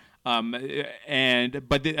other. But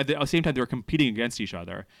at the same time, they were competing against each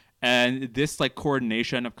other. And this like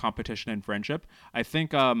coordination of competition and friendship, I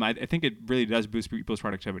think it really does boost people's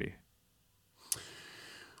productivity.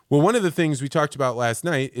 Well, one of the things we talked about last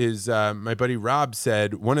night is my buddy Rob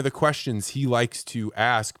said one of the questions he likes to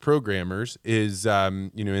ask programmers is,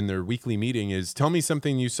 in their weekly meeting is, tell me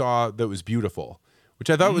something you saw that was beautiful, which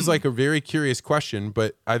I thought was like a very curious question,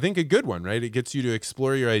 but I think a good one, right? It gets you to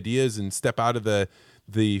explore your ideas and step out of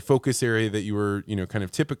the focus area that you were, kind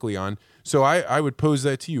of typically on. So I would pose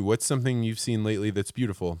that to you. What's something you've seen lately that's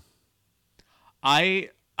beautiful? I've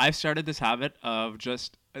started this habit of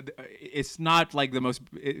just, it's not like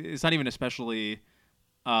it's not even especially,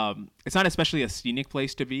 it's not especially a scenic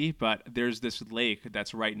place to be, but there's this lake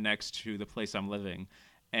that's right next to the place I'm living.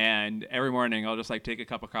 And every morning I'll just like take a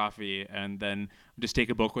cup of coffee and then just take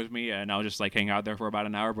a book with me, and I'll just like hang out there for about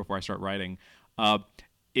an hour before I start writing. So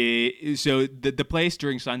the place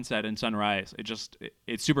during sunset and sunrise,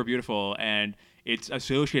 it's super beautiful, and it's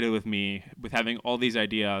associated with me with having all these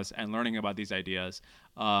ideas and learning about these ideas.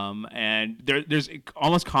 And there's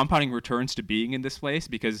almost compounding returns to being in this place,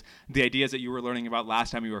 because the ideas that you were learning about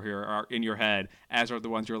last time you were here are in your head, as are the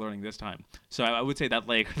ones you're learning this time. So I would say that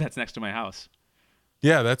lake that's next to my house.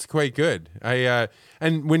 Yeah, that's quite good.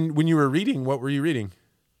 And when you were reading, what were you reading?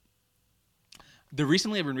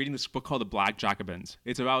 Recently I've been reading this book called The Black Jacobins.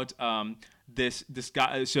 It's about this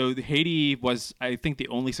guy. So Haiti was, I think, the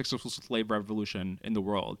only successful slave revolution in the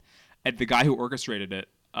world, and the guy who orchestrated it,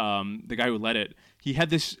 the guy who led it, he had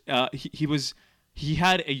this. He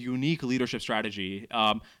had a unique leadership strategy.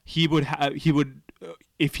 He would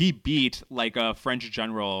if he beat like a French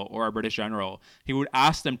general or a British general, he would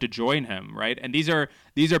ask them to join him, right? And these are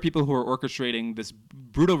people who are orchestrating this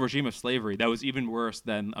brutal regime of slavery that was even worse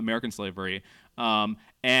than American slavery.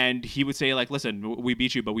 And he would say, like, listen, we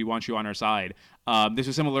beat you, but we want you on our side. This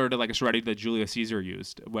was similar to like a strategy that Julius Caesar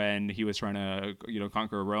used when he was trying to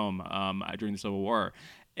conquer Rome during the Civil War.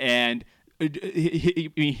 And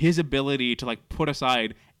his ability to like put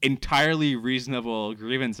aside entirely reasonable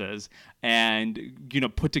grievances and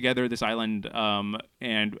put together this island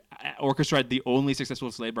and orchestrate the only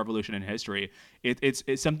successful slave revolution in history. It's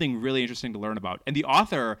something really interesting to learn about. And the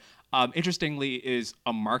author, interestingly, is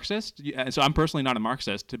a Marxist. So I'm personally not a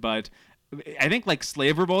Marxist, but I think like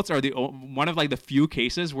slave revolts are one of like the few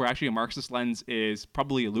cases where actually a Marxist lens is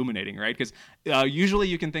probably illuminating, right? Because usually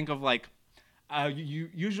you can think of like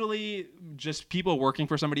usually just people working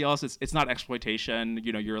for somebody else. It's not exploitation.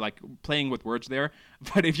 You're like playing with words there.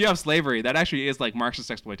 But if you have slavery, that actually is like Marxist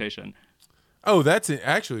exploitation. Oh, that's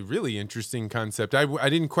actually really interesting concept. I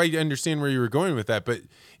didn't quite understand where you were going with that. But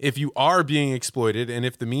if you are being exploited, and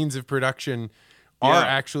if the means of production are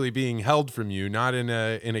actually being held from you, not in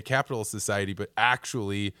a capitalist society, but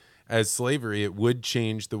actually as slavery, it would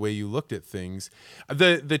change the way you looked at things.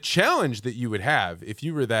 The challenge that you would have if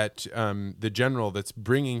you were that the general that's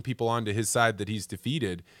bringing people onto his side that he's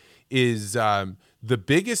defeated is the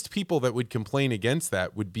biggest people that would complain against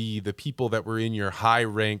that would be the people that were in your high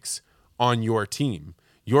ranks on your team.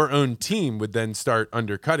 Your own team would then start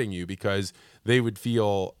undercutting you because they would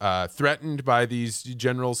feel threatened by these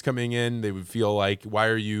generals coming in. They would feel like, why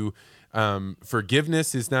are you...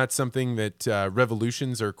 forgiveness is not something that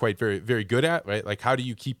revolutions are quite very, very good at, right? Like, how do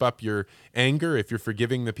you keep up your anger if you're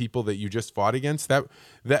forgiving the people that you just fought against?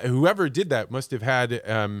 That whoever did that must have had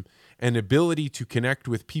an ability to connect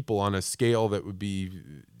with people on a scale that would be,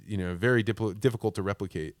 very difficult to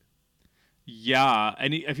replicate. Yeah,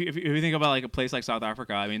 and if you think about like a place like South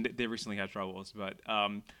Africa, I mean, they recently had troubles, but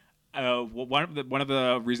one of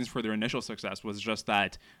the reasons for their initial success was just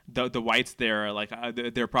that the whites there, like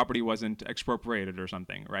their property wasn't expropriated or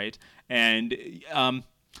something, right? And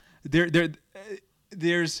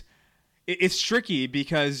it's tricky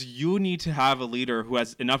because you need to have a leader who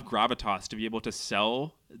has enough gravitas to be able to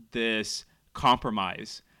sell this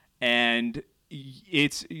compromise, and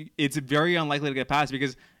it's very unlikely to get passed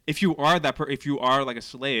because if you are like a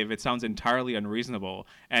slave, it sounds entirely unreasonable,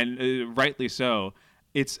 and rightly so.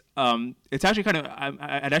 It's actually kind of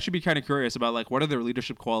I'd actually be kind of curious about like what are their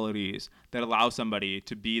leadership qualities that allow somebody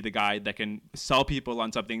to be the guy that can sell people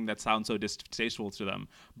on something that sounds so distasteful to them,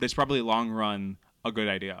 but it's probably long run a good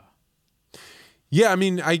idea. Yeah, I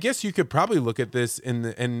mean, I guess you could probably look at this and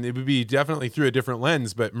it would be definitely through a different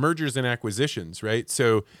lens, but mergers and acquisitions, right?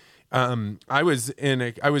 So I was in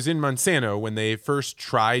Monsanto when they first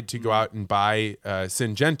tried to go out and buy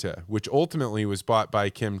Syngenta, which ultimately was bought by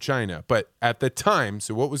Kim China. But at the time,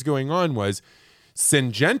 so what was going on was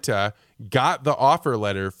Syngenta got the offer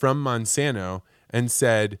letter from Monsanto and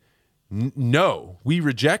said, no, we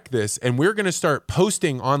reject this, and we're going to start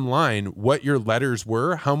posting online what your letters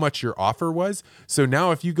were, how much your offer was. So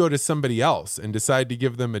now if you go to somebody else and decide to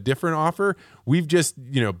give them a different offer, we've just,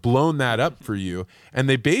 blown that up for you. And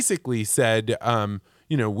they basically said,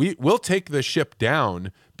 we'll take the ship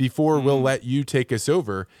down before we'll let you take us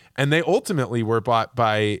over. And they ultimately were bought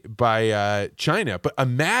by China. But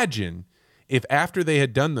imagine if after they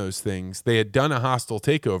had done those things, they had done a hostile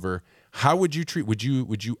takeover. How would you treat? Would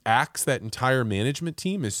you axe that entire management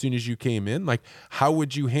team as soon as you came in? Like, how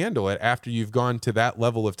would you handle it after you've gone to that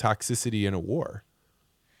level of toxicity in a war?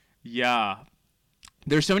 Yeah,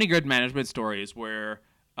 there's so many good management stories where,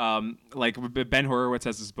 like Ben Horowitz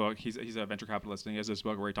has this book. He's a venture capitalist, and he has this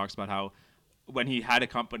book where he talks about how when he had a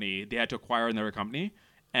company, they had to acquire another company,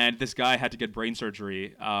 and this guy had to get brain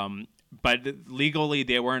surgery. But legally,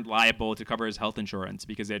 they weren't liable to cover his health insurance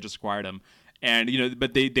because they had just acquired him. And,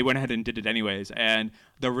 but they went ahead and did it anyways. And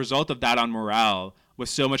the result of that on morale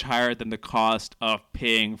was so much higher than the cost of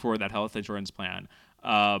paying for that health insurance plan.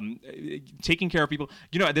 Taking care of people,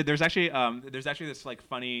 there's actually this like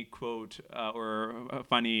funny quote or a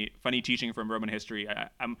funny teaching from Roman history. I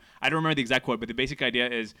don't remember the exact quote, but the basic idea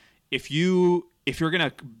is if you're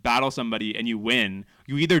gonna battle somebody and you win,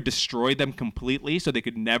 you either destroy them completely so they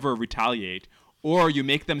could never retaliate, or you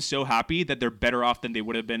make them so happy that they're better off than they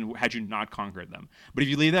would have been had you not conquered them. But if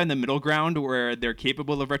you leave that in the middle ground where they're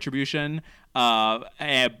capable of retribution,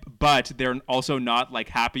 but they're also not like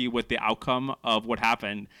happy with the outcome of what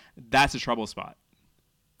happened, that's a trouble spot.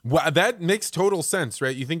 Well, that makes total sense,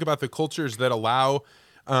 right? You think about the cultures that allow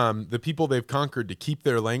the people they've conquered to keep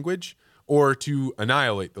their language or to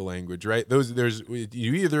annihilate the language, right?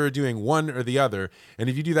 You either are doing one or the other. And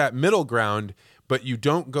if you do that middle ground, but you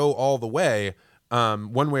don't go all the way,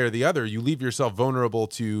 one way or the other, you leave yourself vulnerable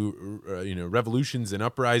to revolutions and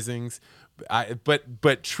uprisings.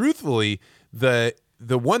 But truthfully, the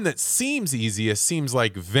one that seems easiest seems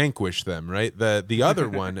like vanquish them, right? The other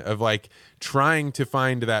one of like trying to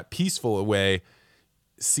find that peaceful way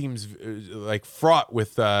seems like fraught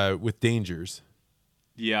with dangers.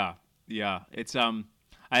 Yeah. It's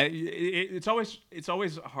it's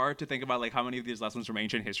always hard to think about like how many of these lessons from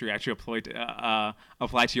ancient history actually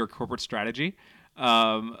apply to your corporate strategy.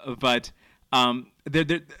 But one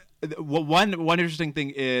interesting thing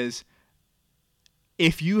is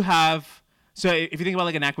if you think about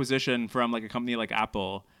like an acquisition from like a company like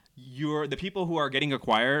Apple, the people who are getting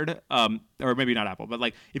acquired, or maybe not Apple, but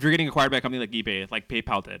like if you're getting acquired by a company like eBay, like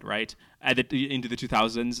PayPal did, right? Into the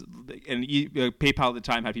 2000s, and PayPal at the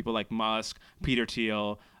time had people like Musk, Peter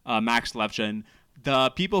Thiel, Max Levchin.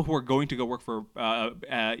 The people who are going to go work for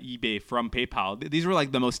eBay from PayPal, these were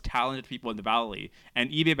like the most talented people in the Valley,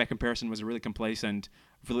 and eBay by comparison was a really complacent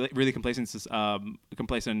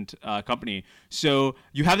company. So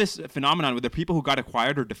you have this phenomenon where the people who got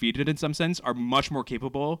acquired or defeated in some sense are much more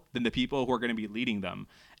capable than the people who are going to be leading them,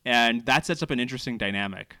 and that sets up an interesting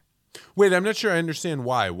dynamic. Wait, I'm not sure I understand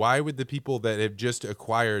why. Why would the people that have just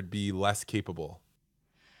acquired be less capable?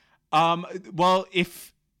 Well,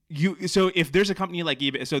 if there's a company like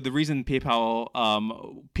eBay, so the reason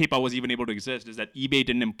PayPal was even able to exist is that eBay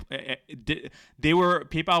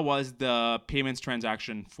PayPal was the payments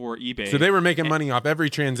transaction for eBay. So they were making money off every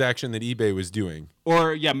transaction that eBay was doing.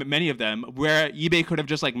 Or many of them, where eBay could have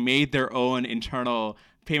just like made their own internal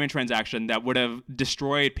payment transaction that would have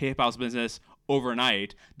destroyed PayPal's business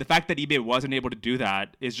overnight. The fact that eBay wasn't able to do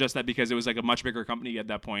that is just that because it was like a much bigger company at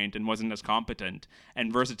that point and wasn't as competent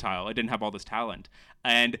and versatile. It didn't have all this talent.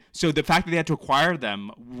 And so the fact that they had to acquire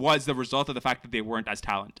them was the result of the fact that they weren't as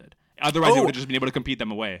talented. Otherwise, they would have just been able to compete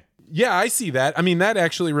them away. Yeah, I see that. I mean, that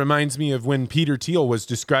actually reminds me of when Peter Thiel was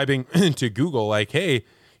describing to Google, like, hey,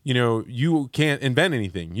 you can't invent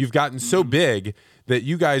anything. You've gotten so big that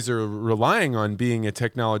you guys are relying on being a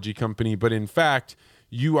technology company, but in fact,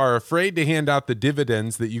 you are afraid to hand out the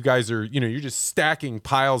dividends that you guys are, you're just stacking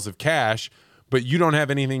piles of cash, but you don't have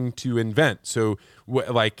anything to invent. So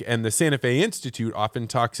and the Santa Fe Institute often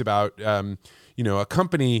talks about, a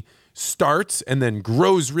company starts and then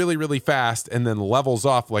grows really, really fast and then levels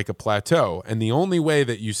off like a plateau. And the only way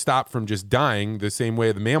that you stop from just dying the same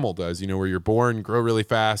way the mammal does, where you're born, grow really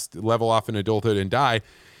fast, level off in adulthood and die,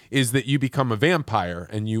 is that you become a vampire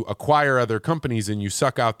and you acquire other companies and you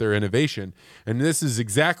suck out their innovation. And this is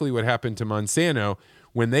exactly what happened to Monsanto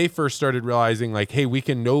when they first started realizing like, hey, we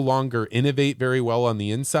can no longer innovate very well on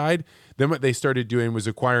the inside. Then what they started doing was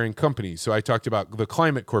acquiring companies. So I talked about the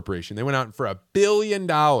Climate Corporation. They went out and for $1 billion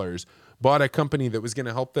bought a company that was going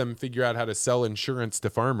to help them figure out how to sell insurance to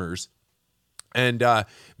farmers. And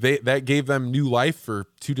that gave them new life for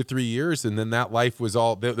 2 to 3 years, and then that life was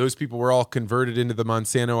all those people were all converted into the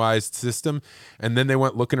Monsantoized system, and then they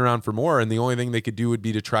went looking around for more, and the only thing they could do would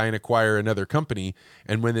be to try and acquire another company.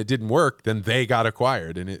 And when it didn't work, then they got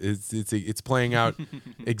acquired, and it's playing out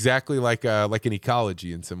exactly like an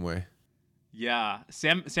ecology in some way. Yeah,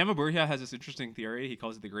 Sam Aburia has this interesting theory. He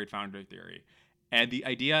calls it the Great Founder theory, and the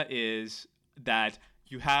idea is that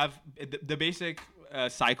you have the basic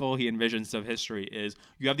cycle he envisions of history is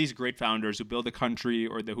you have these great founders who build a country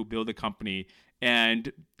or who build a company,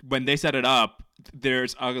 and when they set it up,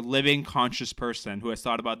 there's a living conscious person who has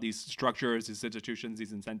thought about these structures, these institutions,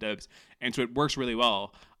 these incentives, and so it works really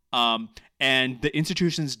well. And the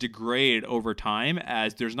institutions degrade over time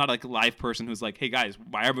as there's not like a live person who's like, hey guys,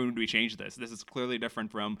 why would we change this? This is clearly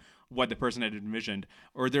different from what the person had envisioned.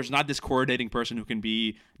 Or there's not this coordinating person who can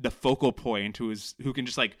be the focal point, who can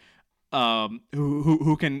just like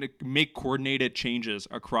who can make coordinated changes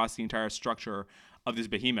across the entire structure of this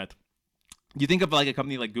behemoth. You think of like a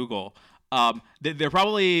company like Google. They're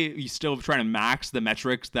probably still trying to max the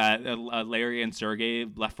metrics that Larry and Sergey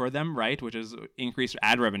left for them, right? Which is increased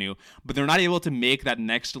ad revenue. But they're not able to make that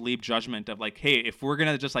next leap judgment of like, hey, if we're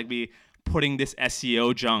gonna just like be putting this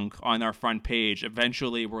SEO junk on our front page,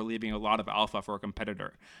 eventually we're leaving a lot of alpha for a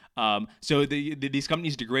competitor. So these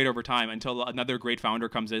companies degrade over time until another great founder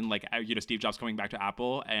comes in, like Steve Jobs coming back to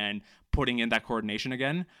Apple and putting in that coordination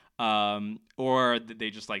again, or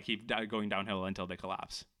they just like keep going downhill until they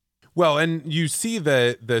collapse. Well, and you see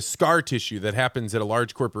the scar tissue that happens at a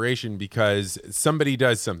large corporation because somebody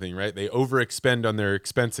does something, right? They overexpend on their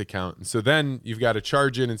expense account. And so then you've got to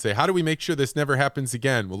charge in and say, how do we make sure this never happens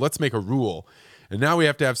again? Well, let's make a rule. And now we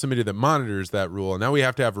have to have somebody that monitors that rule. And now we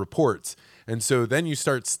have to have reports. And so then you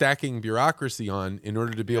start stacking bureaucracy on in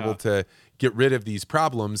order to be able to get rid of these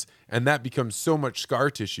problems. And that becomes so much scar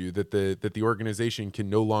tissue that the organization can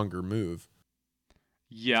no longer move.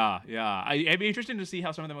 Yeah. It'd be interesting to see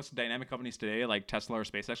how some of the most dynamic companies today, like Tesla or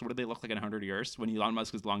SpaceX, what do they look like in 100 years when Elon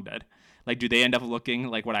Musk is long dead? Like, do they end up looking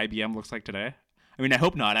like what IBM looks like today? I mean, I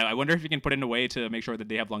hope not. I wonder if you can put in a way to make sure that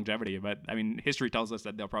they have longevity. But I mean, history tells us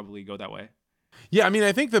that they'll probably go that way. Yeah, I mean,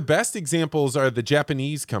 I think the best examples are the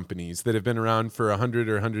Japanese companies that have been around for 100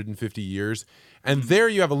 or 150 years. And there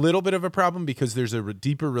you have a little bit of a problem because there's a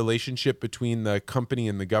deeper relationship between the company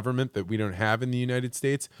and the government that we don't have in the United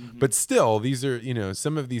States. But still, these are,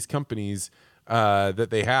 some of these companies that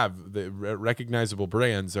they have, the recognizable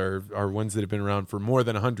brands are ones that have been around for more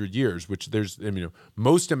than 100 years, which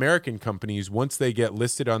most American companies, once they get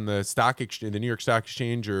listed on the stock exchange, the New York Stock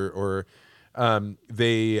Exchange or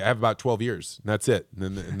they have about 12 years. And that's it.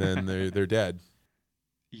 And then they're dead.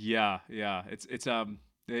 Yeah. It's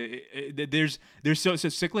there's so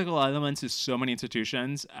cyclical elements to so many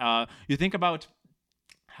institutions. You think about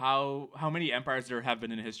how many empires there have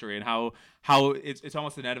been in history and how it's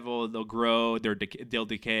almost inevitable they'll grow, they'll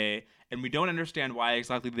decay, and we don't understand why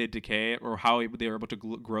exactly they decay or how they were able to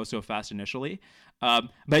grow so fast initially. But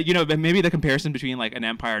maybe the comparison between like an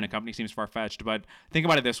empire and a company seems far-fetched, but think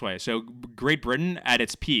about it this way. So Great Britain at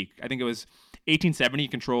its peak, I think it was 1870,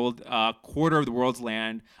 controlled a quarter of the world's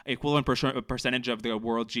land, equivalent percentage of the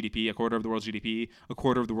world's GDP, a quarter of the world's GDP, a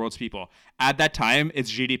quarter of the world's people. At that time,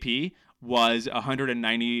 its GDP was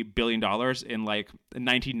 $190 billion in like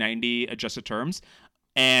 1990 adjusted terms.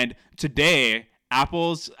 And today, I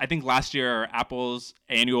think last year, Apple's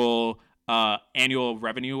annual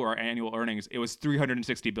revenue or annual earnings, it was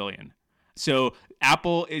 $360 billion. So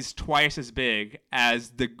Apple is twice as big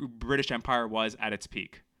as the British Empire was at its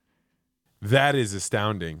peak. That is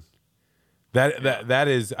astounding. That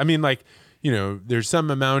is, I mean, like, there's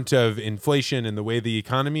some amount of inflation in the way the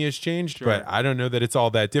economy has changed, sure, but I don't know that it's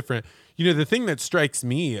all that different. The thing that strikes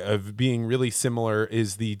me of being really similar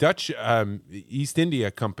is the Dutch East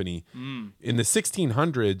India Company in the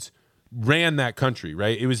 1600s ran that country,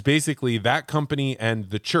 right? It was basically that company and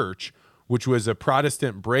the church, which was a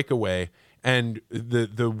Protestant breakaway. And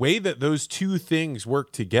the way that those two things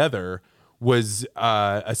work together was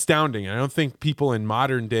astounding. And I don't think people in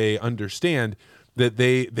modern day understand that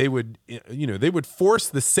they would force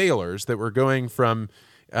the sailors that were going from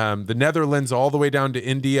the Netherlands all the way down to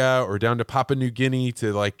India or down to Papua New Guinea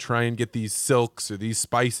to like try and get these silks or these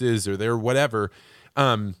spices or their whatever.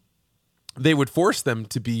 They would force them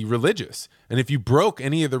to be religious. And if you broke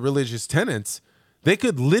any of the religious tenets, they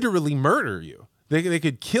could literally murder you. They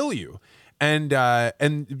could kill you. And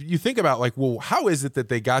you think about like, well, how is it that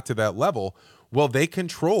they got to that level? Well, they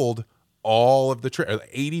controlled all of the trade,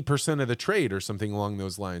 80% of the trade or something along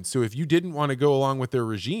those lines. So if you didn't want to go along with their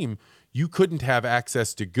regime, you couldn't have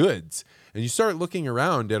access to goods. And you start looking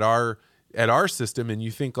around at our system and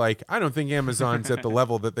you think like, I don't think Amazon's at the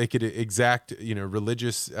level that they could exact,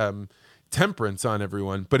 religious temperance on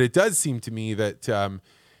everyone. But it does seem to me that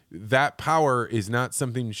that power is not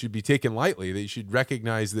something that should be taken lightly. They should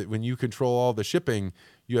recognize that when you control all the shipping,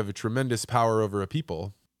 you have a tremendous power over a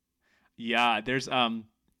people. Yeah, there's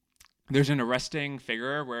there's an arresting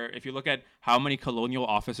figure where if you look at how many colonial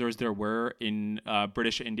officers there were in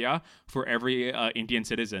British India for every Indian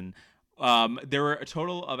citizen, there were a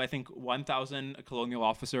total of I think 1,000 colonial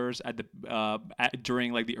officers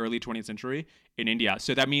during like the early 20th century in India.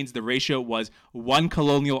 So that means the ratio was one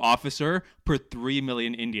colonial officer per 3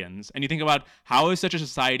 million Indians. And you think about how is such a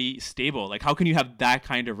society stable? Like how can you have that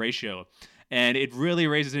kind of ratio? And it really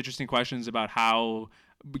raises interesting questions about how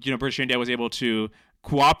British India was able to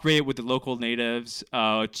cooperate with the local natives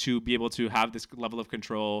to be able to have this level of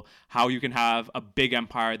control, how you can have a big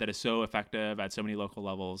empire that is so effective at so many local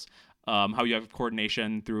levels, how you have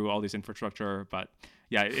coordination through all these infrastructure. But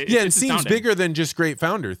yeah, it seems astounding. Bigger than just great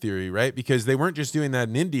founder theory, right? Because they weren't just doing that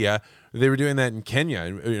in India, they were doing that in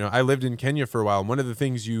Kenya. I lived in Kenya for a while, and one of the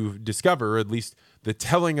things you discover, or at least the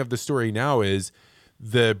telling of the story now, is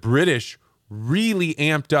the British really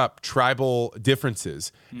amped up tribal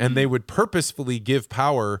differences, and they would purposefully give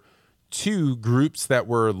power to groups that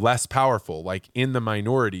were less powerful, like in the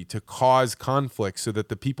minority, to cause conflict so that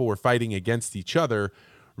the people were fighting against each other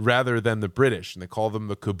rather than the British. And they call them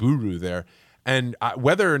the Kaburu there. And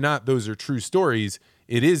whether or not those are true stories,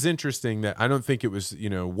 it is interesting that I don't think it was,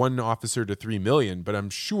 one officer to 3 million, but I'm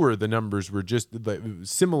sure the numbers were just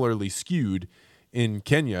similarly skewed in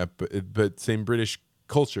Kenya, but same British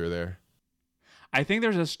culture there. I think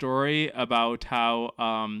there's a story about how,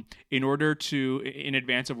 in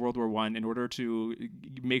advance of World War I, in order to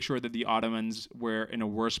make sure that the Ottomans were in a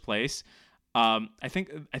worse place, I think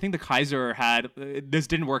the Kaiser had this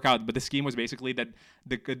didn't work out, but the scheme was basically that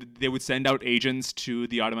they would send out agents to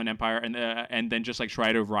the Ottoman Empire and then just like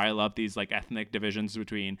try to rile up these like ethnic divisions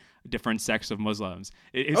between different sects of Muslims.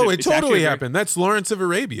 It totally happened. That's Lawrence of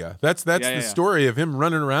Arabia. That's the story of him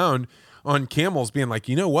running around on camels being like,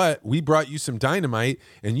 you know what, we brought you some dynamite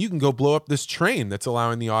and you can go blow up this train that's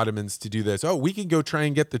allowing the Ottomans to do this. Oh, we can go try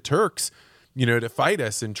and get the Turks, to fight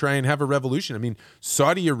us and try and have a revolution. I mean,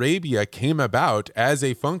 Saudi Arabia came about as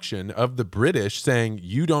a function of the British saying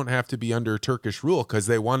you don't have to be under Turkish rule, because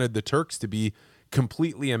they wanted the Turks to be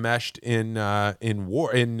completely enmeshed in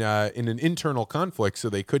war, in an internal conflict, so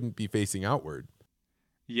they couldn't be facing outward.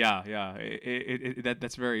 Yeah.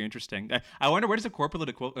 That's very interesting. I wonder, what is the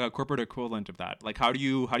corporate equivalent of that? Like, how do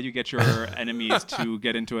you get your enemies to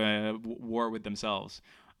get into a war with themselves?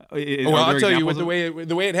 I'll tell you,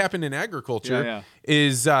 the way it happened in agriculture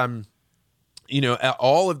is, all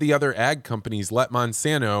of the other ag companies let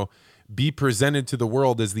Monsanto be presented to the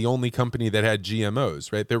world as the only company that had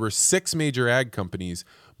GMOs. Right? There were 6 major ag companies,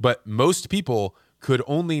 but most people could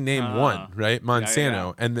only name one. Right?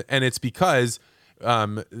 Monsanto, and it's because.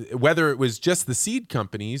 Whether it was just the seed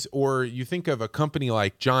companies, or you think of a company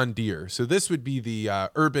like John Deere. So this would be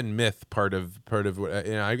the urban myth part of what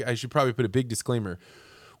I should probably put a big disclaimer.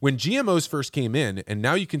 When GMOs first came in, and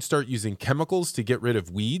now you can start using chemicals to get rid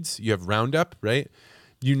of weeds. You have Roundup, right?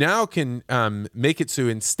 You now can make it so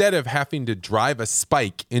instead of having to drive a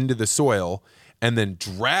spike into the soil and then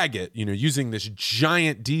drag it, using this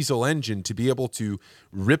giant diesel engine to be able to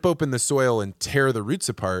rip open the soil and tear the roots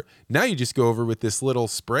apart. Now you just go over with this little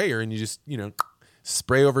sprayer and you just,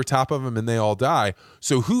 spray over top of them and they all die.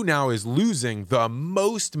 So who now is losing the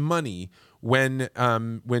most money when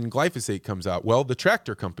glyphosate comes out? Well, the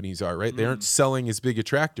tractor companies are, right? They aren't selling as big of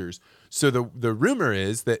tractors. So the rumor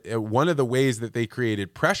is that one of the ways that they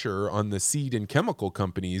created pressure on the seed and chemical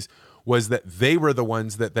companies was that they were the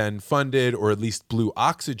ones that then funded, or at least blew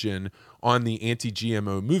oxygen on the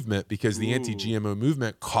anti-GMO movement, because the anti-GMO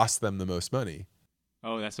movement cost them the most money.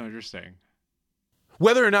 Oh, that's so interesting.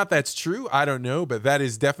 Whether or not that's true, I don't know, but that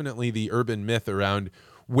is definitely the urban myth around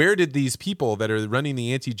where did these people that are running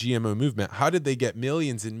the anti-GMO movement, how did they get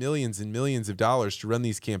millions and millions and millions of dollars to run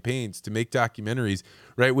these campaigns, to make documentaries,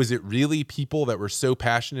 right? Was it really people that were so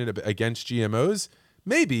passionate against GMOs?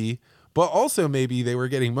 Maybe. But also maybe they were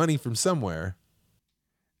getting money from somewhere.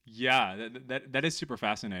 Yeah, that is super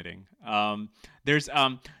fascinating. There's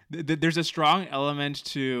a strong element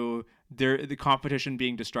to the competition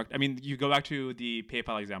being destructive. I mean, you go back to the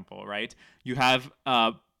PayPal example, right? You have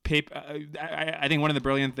I think one of the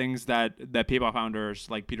brilliant things that PayPal founders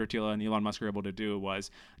like Peter Thiel and Elon Musk were able to do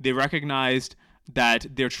was they recognized that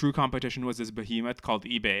their true competition was this behemoth called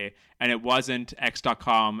eBay, and it wasn't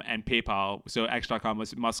X.com and PayPal. So X.com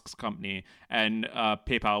was Musk's company, and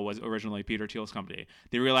PayPal was originally Peter Thiel's company.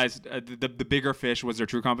 They realized the bigger fish was their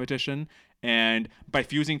true competition, and by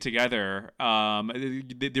fusing together,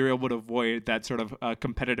 they were able to avoid that sort of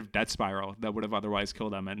competitive death spiral that would have otherwise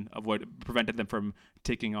killed them and prevented them from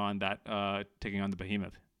taking on the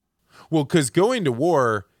behemoth. Well, because going to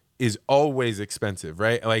war is always expensive,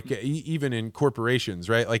 right? Like even in corporations,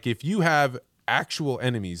 right? Like if you have actual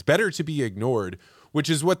enemies, better to be ignored, which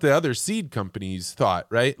is what the other seed companies thought,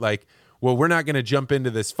 right? Like, well, we're not going to jump into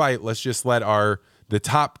this fight. Let's just let the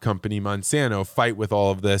top company, Monsanto, fight with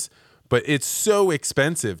all of this. But it's so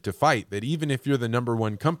expensive to fight that even if you're the number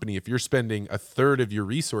one company, if you're spending a third of your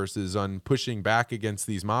resources on pushing back against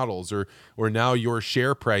these models, or now your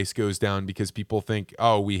share price goes down because people think,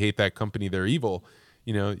 oh, we hate that company, they're evil.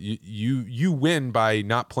 You know, you win by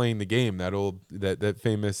not playing the game. That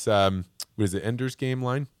famous what is it, Ender's Game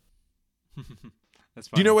line? That's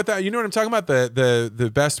funny. Do you know what I'm talking about?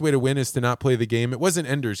 The best way to win is to not play the game. It wasn't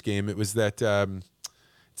Ender's Game. It was that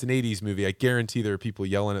it's an 80s movie. I guarantee there are people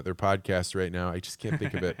yelling at their podcast right now. I just can't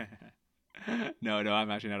think of it. No, I'm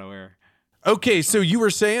actually not aware. Okay, so you were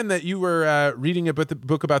saying that you were reading about the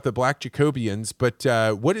book about the Black Jacobians, but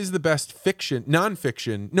what is the best fiction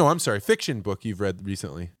book you've read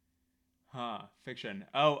recently? Fiction.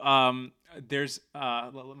 Oh, there's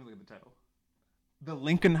let me look at the title. The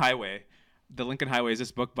Lincoln Highway. The Lincoln Highway is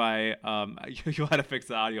this book by you'll have to fix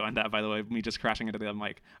the audio on that, by the way, me just crashing into the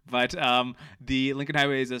mic. But the Lincoln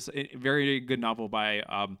Highway is this very good novel by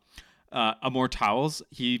Amor Towles.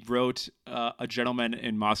 He wrote A Gentleman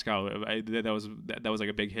in Moscow. That was like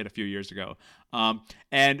a big hit a few years ago.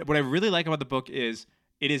 And what I really like about the book is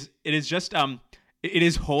it is just it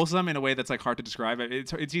is wholesome in a way that's like hard to describe.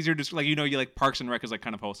 It's easier to like, you like Parks and Rec is like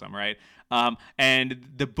kind of wholesome, right? And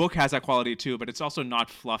the book has that quality too, but it's also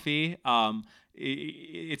not fluffy.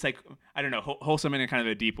 It's like, I don't know, wholesome in a kind of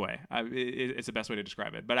a deep way. It's the best way to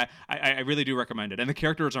describe it. But I really do recommend it. And the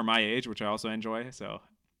characters are my age, which I also enjoy. So.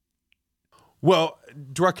 Well,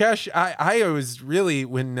 Dwarkesh, I was really,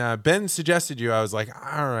 when Ben suggested you, I was like,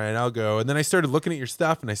 all right, I'll go. And then I started looking at your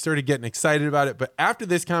stuff and I started getting excited about it. But after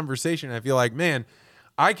this conversation, I feel like, man,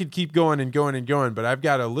 I could keep going and going and going, but I've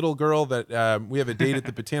got a little girl that we have a date at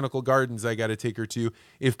the Botanical Gardens I got to take her to.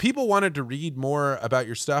 If people wanted to read more about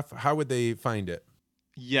your stuff, how would they find it?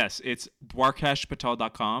 Yes, it's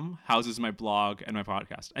dwarkeshpatel.com, houses my blog and my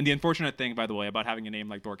podcast. And the unfortunate thing, by the way, about having a name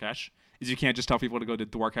like Dwarkesh is you can't just tell people to go to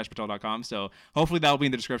dwarkeshpatel.com. So hopefully that'll be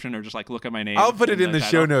in the description, or just like look at my name. I'll put it in the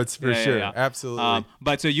title. show notes for Yeah, sure. yeah. Absolutely.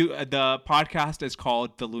 But so the podcast is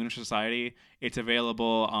called The Lunar Society. It's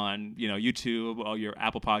available on YouTube, all your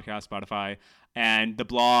Apple Podcasts, Spotify, and the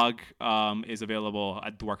blog is available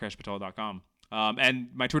at dwarkeshpatel.com. And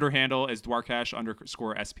my Twitter handle is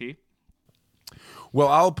dwarkesh_SP. Well,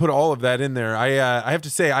 I'll put all of that in there. I have to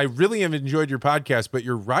say, I really have enjoyed your podcast, but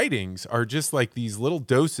your writings are just like these little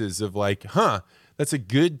doses of like, that's a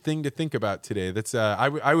good thing to think about today. That's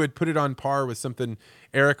I would put it on par with something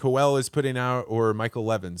Eric Howell is putting out or Michael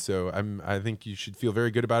Levin. So I think you should feel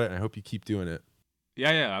very good about it, and I hope you keep doing it.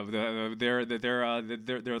 Yeah. They're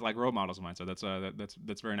like role models of mine. So that's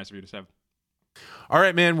very nice of you to say. All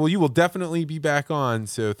right, man. Well, you will definitely be back on.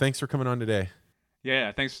 So thanks for coming on today.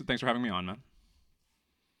 Yeah. Thanks for having me on, man.